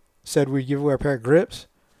we said we'd give away a pair of grips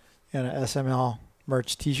and an SML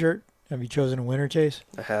merch T-shirt. Have you chosen a winner, Chase?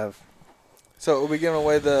 I have. So are we giving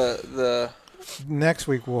away the? Next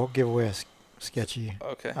week we'll give away a sketchy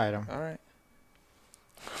item. All right.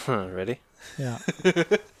 Ready? Yeah.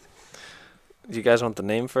 Do you guys want the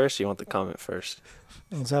name first or you want the comment first?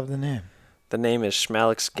 Let's have the name. The name is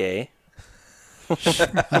Schmalix Gay.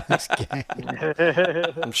 Schmalix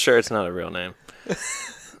Gay. I'm sure it's not a real name.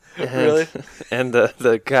 Really? And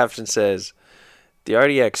the caption says, the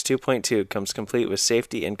RDX 2.2 comes complete with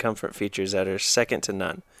safety and comfort features that are second to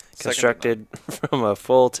none. Constructed from a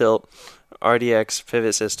full tilt RDX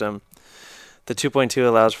pivot system, the 2.2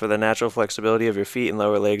 allows for the natural flexibility of your feet and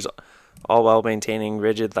lower legs, all while maintaining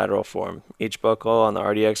rigid lateral form. Each buckle on the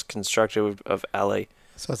RDX constructed of alloy.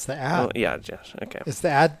 So it's the ad. Oh, yeah, okay. It's the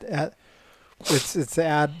ad. It's the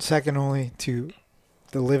ad second only to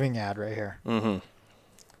the living ad right here. Mm-hmm.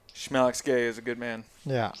 Schmalix Gay is a good man.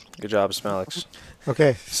 Yeah. Good job, Schmalix.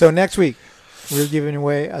 Okay, so next week we're giving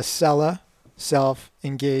away a Sella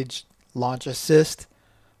self-engaged launch assist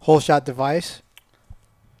whole shot device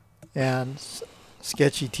and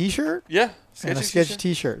sketchy T-shirt. Yeah, and a sketchy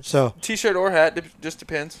T-shirt. So T-shirt or hat, just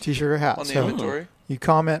depends. T-shirt or hat on the inventory. You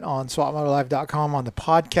comment on swapmotolive.com on the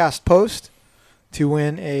podcast post to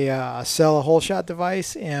win a Sella whole shot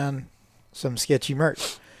device and some sketchy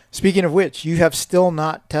merch. Speaking of which, you have still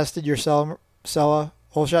not tested your Sella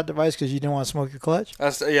whole shot device because you didn't want to smoke your clutch?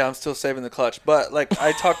 Yeah, I'm still saving the clutch. But like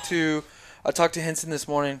I talked to Henson this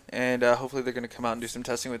morning, and hopefully they're going to come out and do some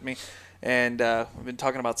testing with me. And we've been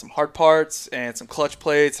talking about some hard parts and some clutch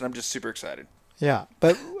plates, and I'm just super excited. Yeah,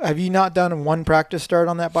 but have you not done one practice start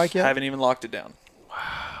on that bike yet? I haven't even locked it down.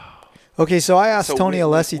 Okay, so I asked Tony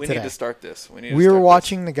Alessi today. We need to start this. We were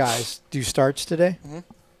watching the guys do starts today,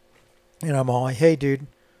 and I'm all like, hey, dude,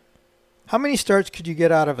 how many starts could you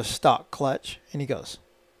get out of a stock clutch? And he goes,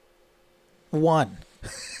 1.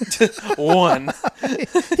 1.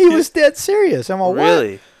 He was dead serious. I'm all,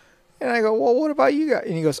 really? What? And I go, well, what about you guys?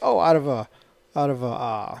 And he goes, oh, out of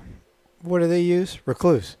a what do they use?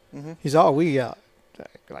 Recluse. He's all, we got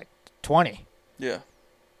like 20. Yeah.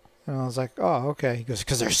 And I was like, oh, okay. He goes,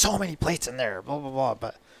 because there's so many plates in there, blah, blah, blah.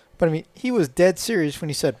 But I mean, he was dead serious when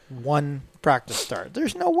he said 1 practice start.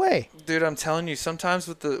 There's no way. Dude, I'm telling you, sometimes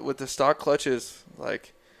with the stock clutches,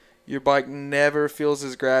 like, your bike never feels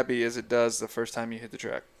as grabby as it does the first time you hit the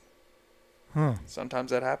track.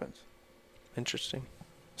 Sometimes that happens. Interesting.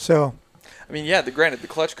 So, I mean, yeah, granted, the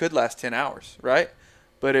clutch could last 10 hours, right?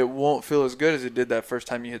 But it won't feel as good as it did that first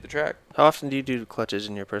time you hit the track. How often do you do clutches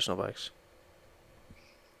in your personal bikes?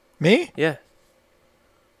 Me? Yeah.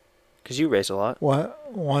 Because you race a lot.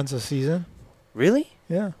 What? Once a season? Really?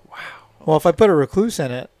 Yeah. Wow. Well, if I put a Recluse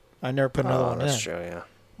in it, I never put another one in. That's true, yeah.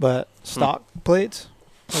 But stock plates,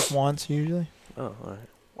 like once usually. Oh, all right.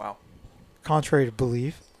 Wow. Contrary to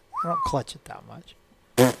belief, I don't clutch it that much.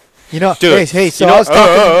 You know, dude, hey, so I was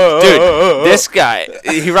talking. Dude, this guy,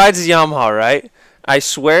 he rides his Yamaha, right? I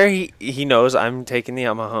swear he knows I'm taking the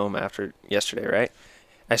Yamaha home after yesterday, right?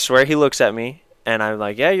 I swear he looks at me, and I'm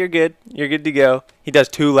like, yeah, you're good. You're good to go. He does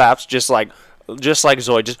 2 laps just like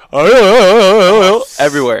Zoid, just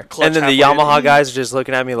everywhere. And then the Yamaha guys are just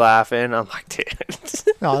looking at me laughing. I'm like, dude.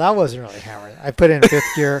 No, that wasn't really hammering. I put in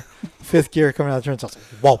 5th gear coming out of the turn. So I was like,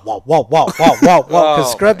 whoa, whoa, whoa, whoa, whoa, whoa, whoa.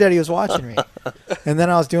 Because Scrub Daddy was watching me. And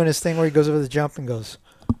then I was doing this thing where he goes over the jump and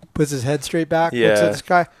puts his head straight back, looks at the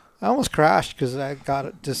sky. I almost crashed because I got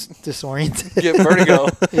it just disoriented. Get vertigo.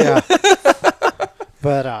 Yeah.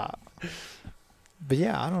 But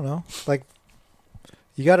yeah, I don't know. Like,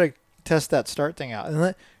 you got to test that start thing out.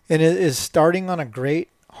 And it is starting on a grate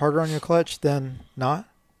harder on your clutch than not?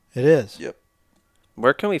 It is. Yep.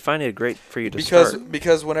 Where can we find a grate for you to start?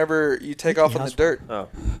 Because whenever you take off on the dirt,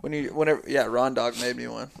 Ron Dog made me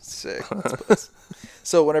one. Sick.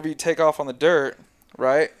 So whenever you take off on the dirt,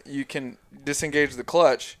 right, you can disengage the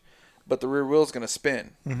clutch, but the rear wheel is going to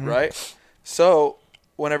spin, right? So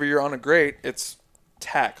whenever you're on a grate, it's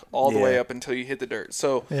tack all the way up until you hit the dirt.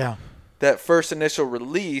 So that first initial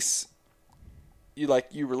release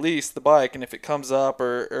you release the bike, and if it comes up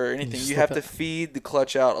or anything, you have slip to it. feed the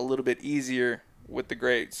clutch out a little bit easier with the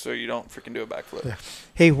grate, so you don't freaking do a backflip. Yeah.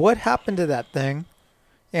 Hey, what happened to that thing?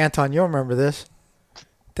 Anton, you'll remember this.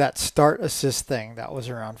 That start assist thing that was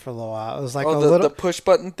around for a little while. It was like the push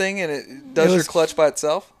button thing, and it does your clutch by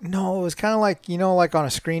itself? No, it was kind of like, like on a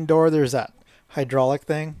screen door, there's that hydraulic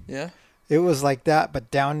thing. Yeah. It was like that, but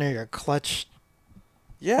down near your clutch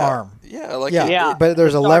Yeah. arm. Yeah. Like Yeah. But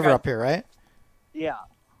there's a It's lever like up here, right? Yeah.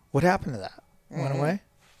 What happened to that? Went away?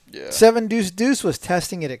 Yeah. 7 Deuce was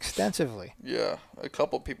testing it extensively. Yeah. A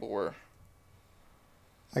couple people were.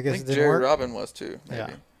 I I guess think it didn't Jerry work. Robin was too,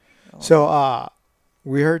 maybe. Yeah. So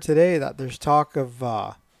we heard today that there's talk of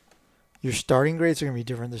your starting grades are going to be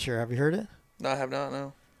different this year. Have you heard it? No, I have not,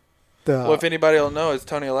 no. The, Well, if anybody will know, it's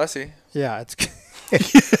Tony Alessi. Yeah, it's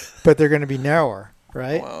but they're going to be narrower,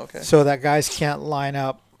 right? Wow, okay. So that guys can't line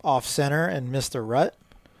up off center and miss the rut.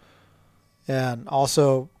 And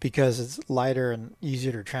also because it's lighter and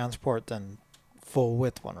easier to transport than full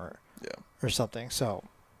width one or something. So,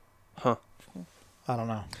 I don't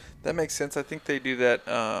know. That makes sense. I think they do that.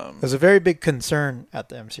 It was a very big concern at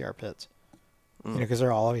the MCR pits, because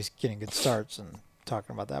they're always getting good starts and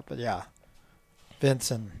talking about that. But yeah,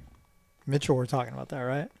 Vince and Mitchell were talking about that,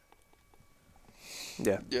 right?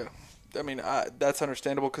 Yeah. Yeah. I mean, that's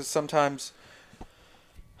understandable because sometimes,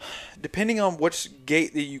 depending on which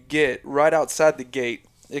gate that you get, right outside the gate,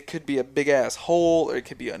 it could be a big-ass hole or it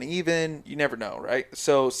could be uneven. You never know, right?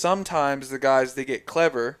 So sometimes the guys, they get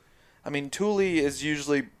clever. I mean, Thule is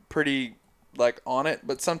usually pretty, on it,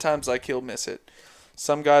 but sometimes, he'll miss it.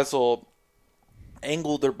 Some guys will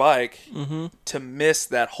angle their bike to miss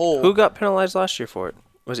that hole. Who got penalized last year for it?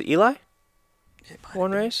 Was it Eli?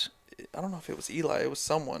 One race? I don't know if it was Eli. It was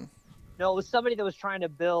someone. No, it was somebody that was trying to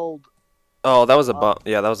build. Oh, that was a bump.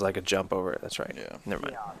 Yeah, that was like a jump over it. That's right. Yeah.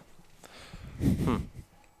 Never mind.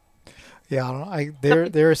 Yeah, I don't know.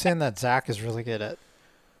 They were saying that Zach is really good at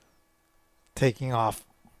taking off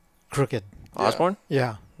crooked. Osborne?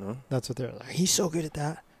 Yeah, that's what they're like. He's so good at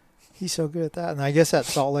that. He's so good at that. And I guess at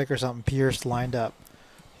Salt Lake or something, Pierce lined up.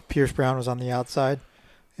 Pierce Brown was on the outside,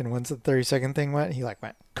 and once the 30-second thing went, he went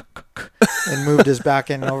and moved his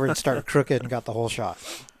back end over and started crooked and got the whole shot.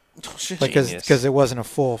 Because it wasn't a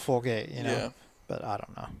full gate, Yeah. But I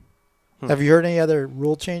don't know. Have you heard any other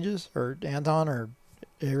rule changes, or Anton or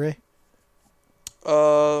A-Ray?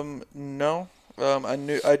 No.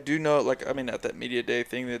 I do know, at that media day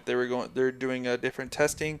thing that they're doing a different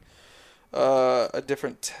testing, a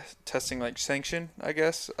different testing sanction, I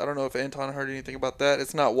guess. I don't know if Anton heard anything about that.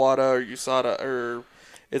 It's not WADA or USADA, or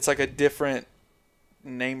it's a different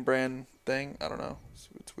name brand thing. I don't know.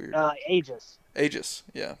 It's weird. Aegis,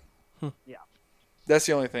 yeah. Yeah. That's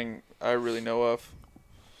the only thing I really know of.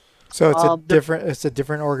 So it's a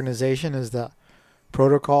different organization. Is the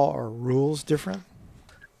protocol or rules different?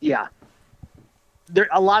 Yeah.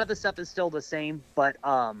 A lot of the stuff is still the same, but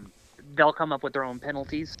they'll come up with their own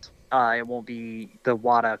penalties. It won't be the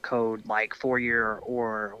WADA code 4-year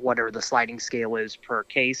or whatever the sliding scale is per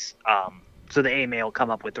case. So the AMA will come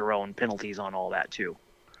up with their own penalties on all that too.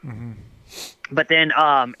 Mm-hmm. But then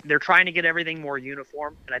they're trying to get everything more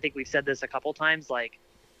uniform, and I think we've said this a couple times,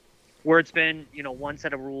 where it's been one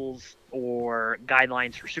set of rules or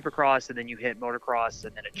guidelines for Supercross, and then you hit motocross,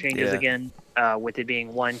 and then it changes again with it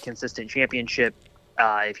being one consistent championship.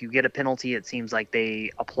 If you get a penalty, it seems like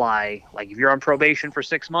they apply. If you're on probation for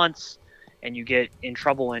 6 months and you get in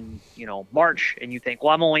trouble in March, and you think,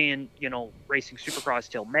 well, I'm only in racing Supercross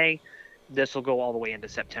till May, this will go all the way into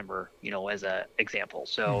September, as a example.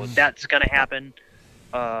 So that's going to happen.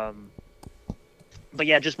 But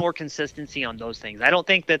yeah, just more consistency on those things. I don't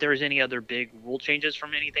think that there's any other big rule changes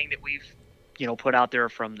from anything that we've, put out there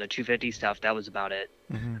from the 250 stuff. That was about it.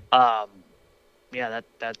 Mm-hmm. Yeah,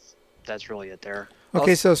 that's really it there.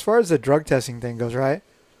 Okay, so as far as the drug testing thing goes, right?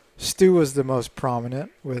 Stu was the most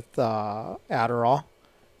prominent with Adderall,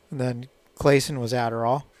 and then Clayson was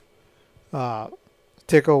Adderall.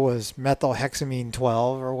 Tickle was methylhexamine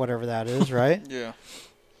 12 or whatever that is, right? Yeah.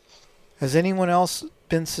 Has anyone else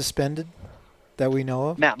been suspended that we know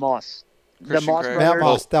of? Matt Moss. Christian the Moss Craig. brothers. Matt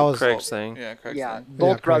Moss, that was Craig's thing. Yeah, Craig's Yeah, thing.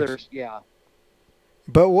 both Craig's. brothers. Yeah.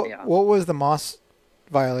 But what was the Moss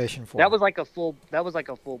violation for? That was like a full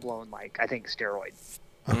blown I think steroid.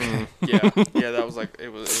 Okay. Yeah, that was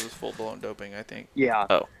it was full blown doping, I think. Yeah.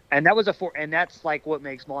 Oh. And that was and that's what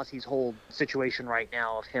makes Mossy's whole situation right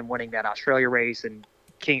now of him winning that Australia race and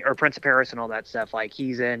Prince of Paris and all that stuff.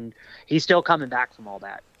 He's still coming back from all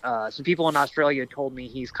that. Some people in Australia told me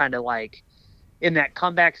he's kind of in that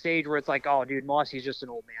comeback stage where it's oh, dude, Mossy's just an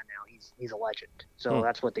old man now. He's a legend. So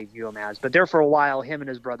that's what they view him as. But there for a while, him and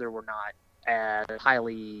his brother were not as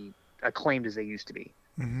highly acclaimed as they used to be.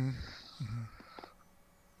 Mm-hmm.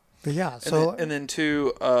 But yeah, and then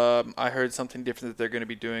too, I heard something different that they're going to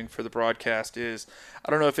be doing for the broadcast is,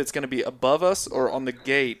 I don't know if it's going to be above us or on the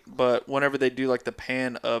gate, but whenever they do like the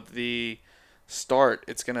pan of the start,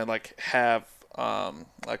 it's going to like have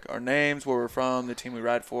like our names, where we're from, the team we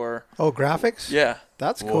ride for. Oh, graphics? Yeah,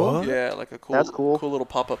 that's cool. What? Yeah, like a cool little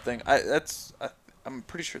pop-up thing. I'm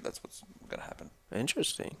pretty sure that's what's going to happen.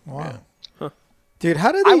 Interesting. Wow. Yeah. Huh. Dude,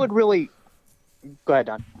 how did they? I would really. Go ahead,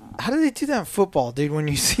 Don. How do they do that in football, dude? When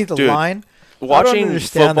you see the Dude, line, watching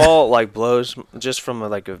understand football like blows just from a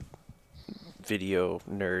video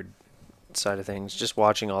nerd side of things. Just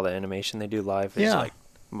watching all the animation they do live is like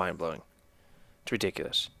mind blowing. It's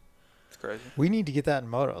ridiculous. It's crazy. We need to get that in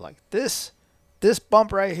moto. Like this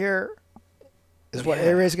bump right here is what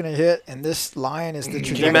A-Ray's gonna hit, and this line is the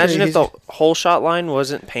trajectory. Can you imagine if the whole shot line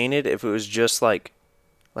wasn't painted? If it was just like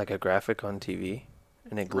a graphic on TV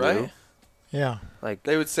and it glue? Right? Yeah. Like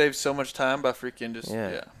they would save so much time by freaking just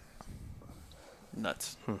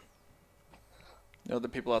nuts. You know the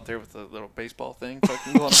people out there with the little baseball thing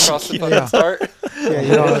fucking going across the fucking start. Yeah,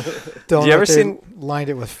 you know, Have you ever seen lined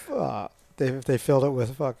it with they filled it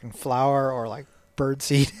with fucking flour or like bird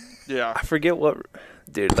seed? Yeah. I forget what,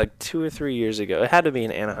 dude, like 2 or 3 years ago. It had to be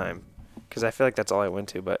in Anaheim because I feel like that's all I went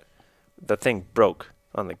to, but the thing broke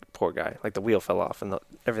on the poor guy. Like the wheel fell off and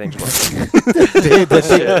everything's broken. Yeah.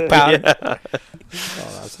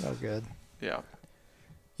 Oh, that's no good. Yeah.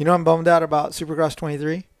 You know I'm bummed out about Supercross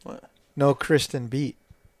 23? What? No Kristen Beat.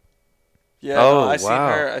 Yeah, Oh, I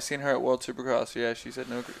wow. seen her at World Supercross. Yeah, she said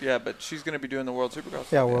no. Yeah, but she's going to be doing the World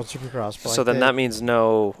Supercross. Yeah, World Supercross. So then that means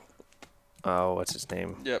no. Oh, what's his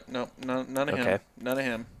name? Yep. No, none of him. Okay. None of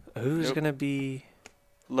him. Who's going to be?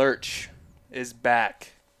 Lurch is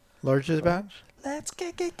back. Lurch is back? Let's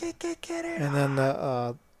get it. And then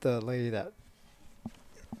the lady that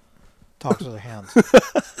talks with her hands.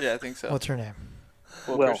 Yeah, I think so. What's her name?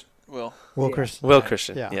 Will. Will Christian. Will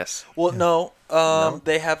Christian. Yeah. Yes. Well, no.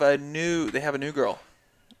 They have a new girl.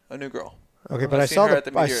 A new girl. Okay, but I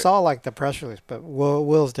saw like the press release, but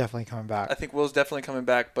Will's definitely coming back. I think Will's definitely coming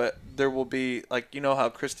back, but there will be like, you know how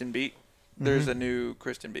Kristen Beat? There's a new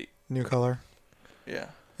Kristen Beat. New color. Yeah.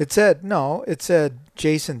 It said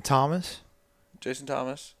Jason Thomas. Jason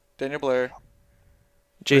Thomas, Daniel Blair.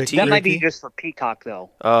 JT. That might be just for Peacock though.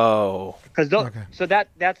 Oh. Because so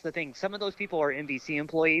that's the thing. Some of those people are NBC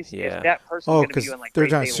employees. Yeah. If that person's going to be doing like they're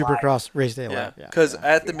Race doing Day Supercross Live. Race Day Live. Yeah. Because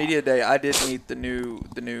at the media day, I did meet the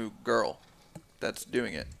new girl that's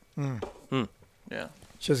doing it. Yeah.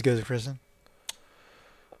 She's as good as Kristen.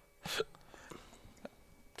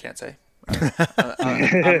 Can't say.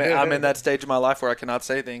 I'm in that stage of my life where I cannot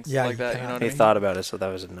say things like that. You know what I He mean? thought about it, so that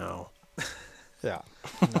was a no. Yeah.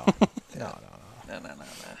 No. No.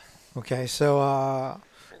 Okay, so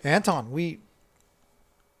Anton, we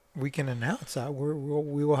can announce that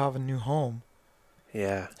we will have a new home.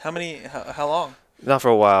 Yeah. How long? Not for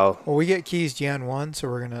a while. Well, we get keys Jan 1, so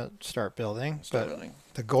we're gonna start building.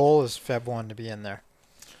 The goal is Feb 1 to be in there.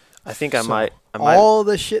 I think I might. All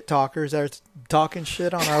the shit talkers that are talking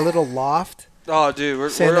shit on our little loft. Oh, dude, we're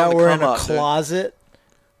saying on that the we're in come a up, dude. closet.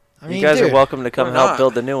 I mean, you guys dude, are welcome to come we're help not.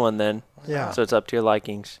 build the new one then. Yeah. So it's up to your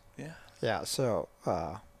likings. Yeah. So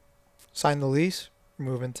sign the lease.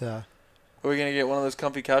 Move into. Are we gonna get one of those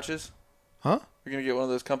comfy couches? Huh? We're gonna get one of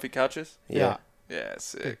those comfy couches? Yeah. Yeah,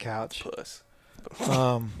 sick. Good couch. Puss.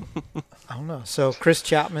 I don't know. So Chris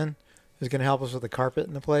Chapman is going to help us with the carpet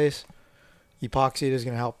in the place. Epoxy is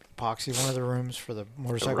going to help epoxy one of the rooms for the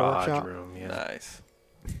motorcycle Garage workshop. room, yeah. Nice.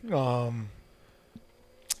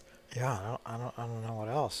 Yeah, I don't know what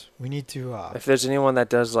else. We need to. If there's anyone that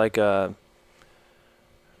does like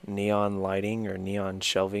neon lighting or neon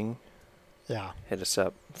shelving, yeah, hit us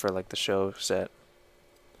up for like the show set.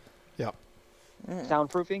 Yep.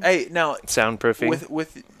 Soundproofing. Hey, now soundproofing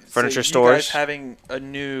with furniture you stores guys having a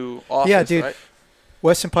new office, yeah, dude. right?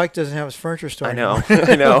 Weston Pike doesn't have his furniture store. I know. anymore.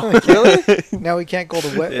 I know. Really? Now we can't go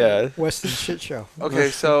to Yeah. Weston Shit Show. Okay,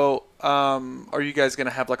 so are you guys gonna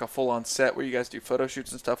have like a full-on set where you guys do photo shoots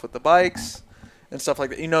and stuff with the bikes and stuff like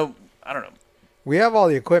that? You know, I don't know. We have all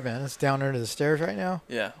the equipment. It's down under the stairs right now.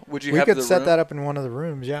 Yeah. Would you? We have could the set room? that up in one of the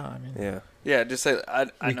rooms. Yeah, I mean. Yeah. Yeah, just say I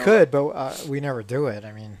We know, could, but we never do it.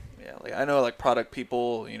 I mean. Yeah, like I know like product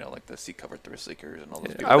people, you know, like the seat cover thrift seekers and all those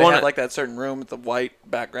Yeah. people. I They wanna- have like that certain room with the white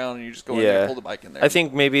background, and you just go in there and pull the bike in there. I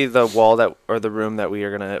think maybe the wall or the room that we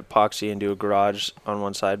are gonna epoxy and do a garage on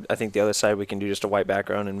one side. I think the other side we can do just a white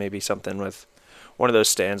background and maybe something with one of those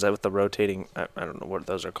stands with the rotating. I don't know what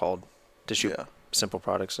those are called to shoot simple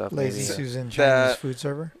product stuff. Lazy maybe. Susan Chinese food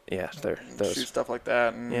server. Yeah, they're those. shoot stuff like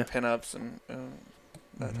that and Yeah. pinups and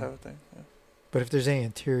that type of thing. Yeah. But if there's any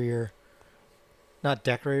interior, not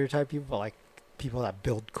decorator type people, but like people that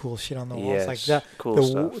build cool shit on the walls, like that. Cool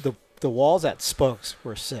stuff. The walls at Spokes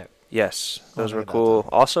were sick. Yes, those Oh, were that cool. time.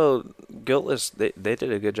 Also, Guiltless, they did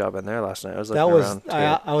a good job in there last night. I was looking That was around. Too.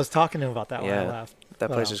 I was talking to him about that when I Yeah. left. That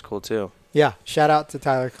But, place is cool too. Yeah, shout out to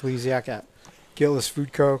Tyler Kalesiak at Guiltless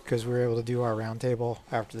Food Co. because we were able to do our roundtable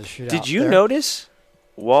after the shootout. Did you there. notice,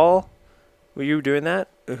 Wall? Were you doing that?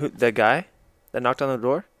 The guy that knocked on the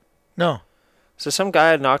door? No, So some guy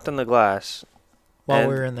had knocked on the glass, while and-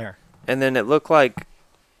 we were in there. and then it looked like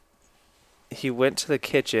he went to the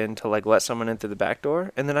kitchen to like let someone in through the back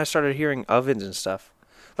door, and then I started hearing ovens and stuff.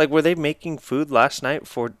 Like, were they making food last night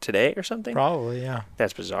for today or something? Probably, yeah.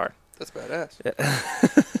 That's bizarre. That's badass.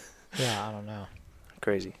 Yeah, I don't know.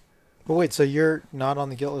 Crazy. But wait, so you're not on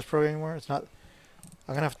the Guiltless program anymore? It's not.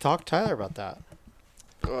 I'm gonna have to talk to Tyler about that.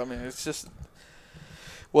 Well, I mean, it's just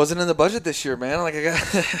wasn't in the budget this year, man. Like I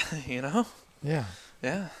got, you know. Yeah.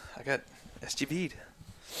 Yeah, I got SGV'd.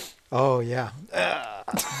 Oh yeah.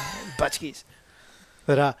 Butchkies.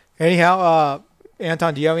 But anyhow,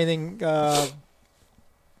 Anton, do you have anything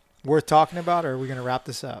worth talking about, or are we gonna wrap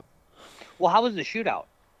this up? Well, how was the shootout?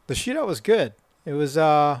 The shootout was good. It was.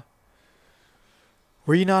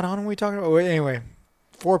 Were you not on when we talked about? Well, anyway,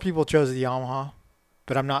 4 people chose the Yamaha,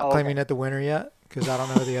 but I'm not claiming it the winner yet because I don't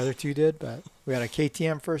know who the other 2 did. But we had a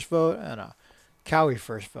KTM first vote and a Cowie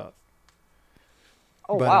first vote.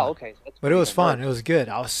 Oh, But, wow. Okay. That's But it was pretty fun. diverse. It was good.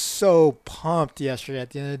 I was so pumped yesterday at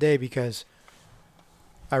the end of the day because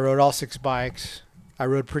I rode all 6 bikes. I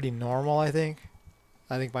rode pretty normal, I think.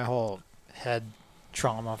 I think my whole head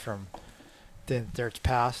trauma from the dirt's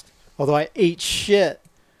passed. Although I ate shit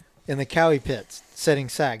in the Cowie pits setting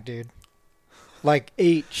sag, dude. Like,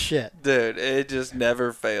 ate shit. Dude, it just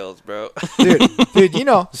never fails, bro. Dude, you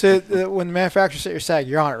know, so when the manufacturer set your sag,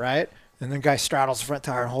 you're on it, right? And the guy straddles the front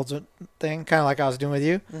tire and holds it thing, kind of like I was doing with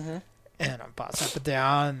you. Mm-hmm. And I'm bossing up and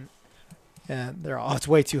down, and they're all, oh, it's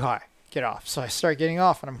way too high. Get off. So I start getting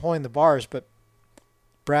off, and I'm holding the bars, but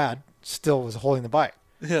Brad still was holding the bike.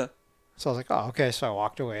 Yeah. So I was like, oh, okay. So I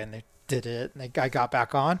walked away, and they did it, and I got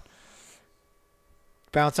back on.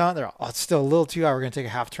 Bounce on. They're all, oh, it's still a little too high. We're going to take a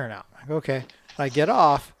half turn out. I go, okay. And I get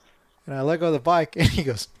off, and I let go of the bike, and he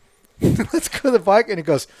goes, let's go to the bike. And it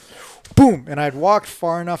goes, boom. And I'd walked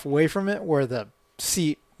far enough away from it where the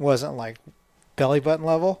seat wasn't like belly button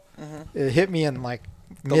level. Mm-hmm. It hit me in like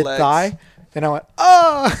The mid thigh. legs. And I went,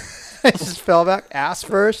 oh, I just fell back ass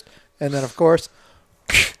first. And then, of course,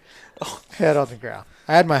 head on the ground.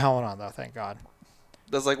 I had my helmet on, though, thank God.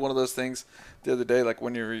 That's like one of those things the other day, like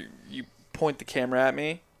when you point the camera at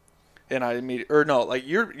me, and I immediately, or no, like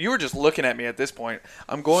you were just looking at me at this point.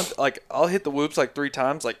 I'm going, like, I'll hit the whoops like 3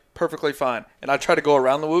 times, like perfectly fine. And I try to go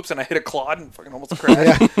around the whoops, and I hit a clod and fucking almost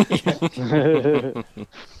crash.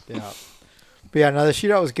 Yeah. But yeah, no, the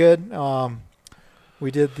shootout was good. We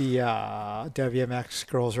did the WMX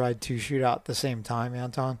Girls Ride 2 shootout at the same time,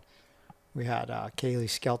 Anton. We had Kaylee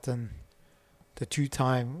Skelton, the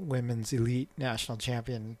 2-time women's elite national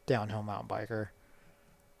champion downhill mountain biker.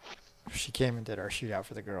 She came and did our shootout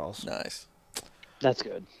for the girls. Nice. That's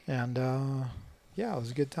good. And yeah, it was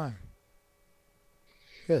a good time.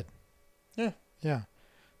 Good. Yeah. Yeah.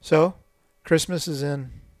 So, Christmas is in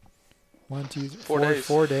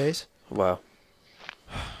 4 days. Wow.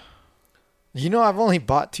 You know, I've only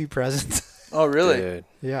bought 2 presents. Oh, really? Dude.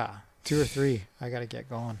 Yeah, 2 or 3. I got to get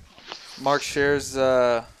going. Mark shares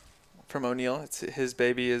from O'Neill. His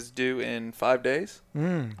baby is due in 5 days.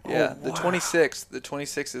 Yeah, the 26th. The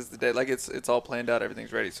 26th is the day. Like, it's all planned out.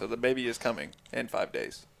 Everything's ready. So the baby is coming in 5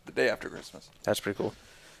 days, the day after Christmas. That's pretty cool.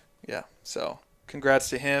 Yeah. So congrats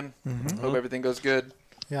to him. Hope everything goes good.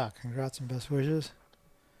 Yeah, congrats and best wishes.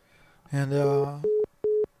 And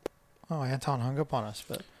Anton hung up on us,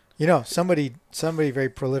 but you know, somebody very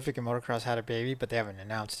prolific in motocross had a baby, but they haven't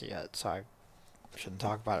announced it yet, so I shouldn't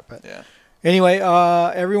talk about it. But yeah. Anyway,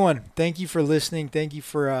 everyone, thank you for listening. Thank you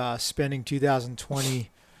for spending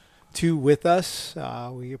 2022 with us.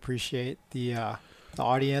 We appreciate the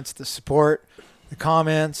audience, the support, the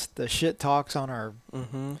comments, the shit talks on our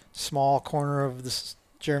small corner of this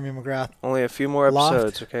Jeremy McGrath. Only a few more loft.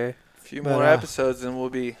 episodes, okay? A few more episodes, and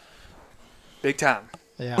we'll be big time.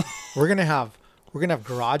 Yeah, we're gonna have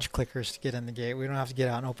garage clickers to get in the gate. We don't have to get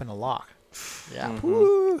out and open a lock. Yeah.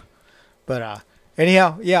 Woo. But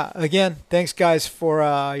anyhow, yeah. Again, thanks guys for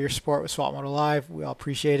your support with Swap Moto Live. We all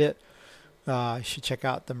appreciate it. You should check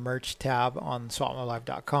out the merch tab on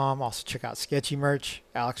swapmotolive.com. Also check out Sketchy Merch,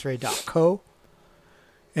 alexray.co.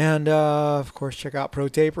 And of course, check out Pro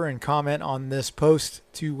Taper and comment on this post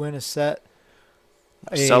to win a set.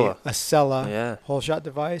 A Sella Yeah. whole shot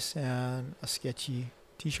device and a Sketchy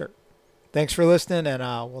t-shirt. Thanks for listening, and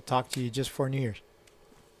we'll talk to you just before New Year's.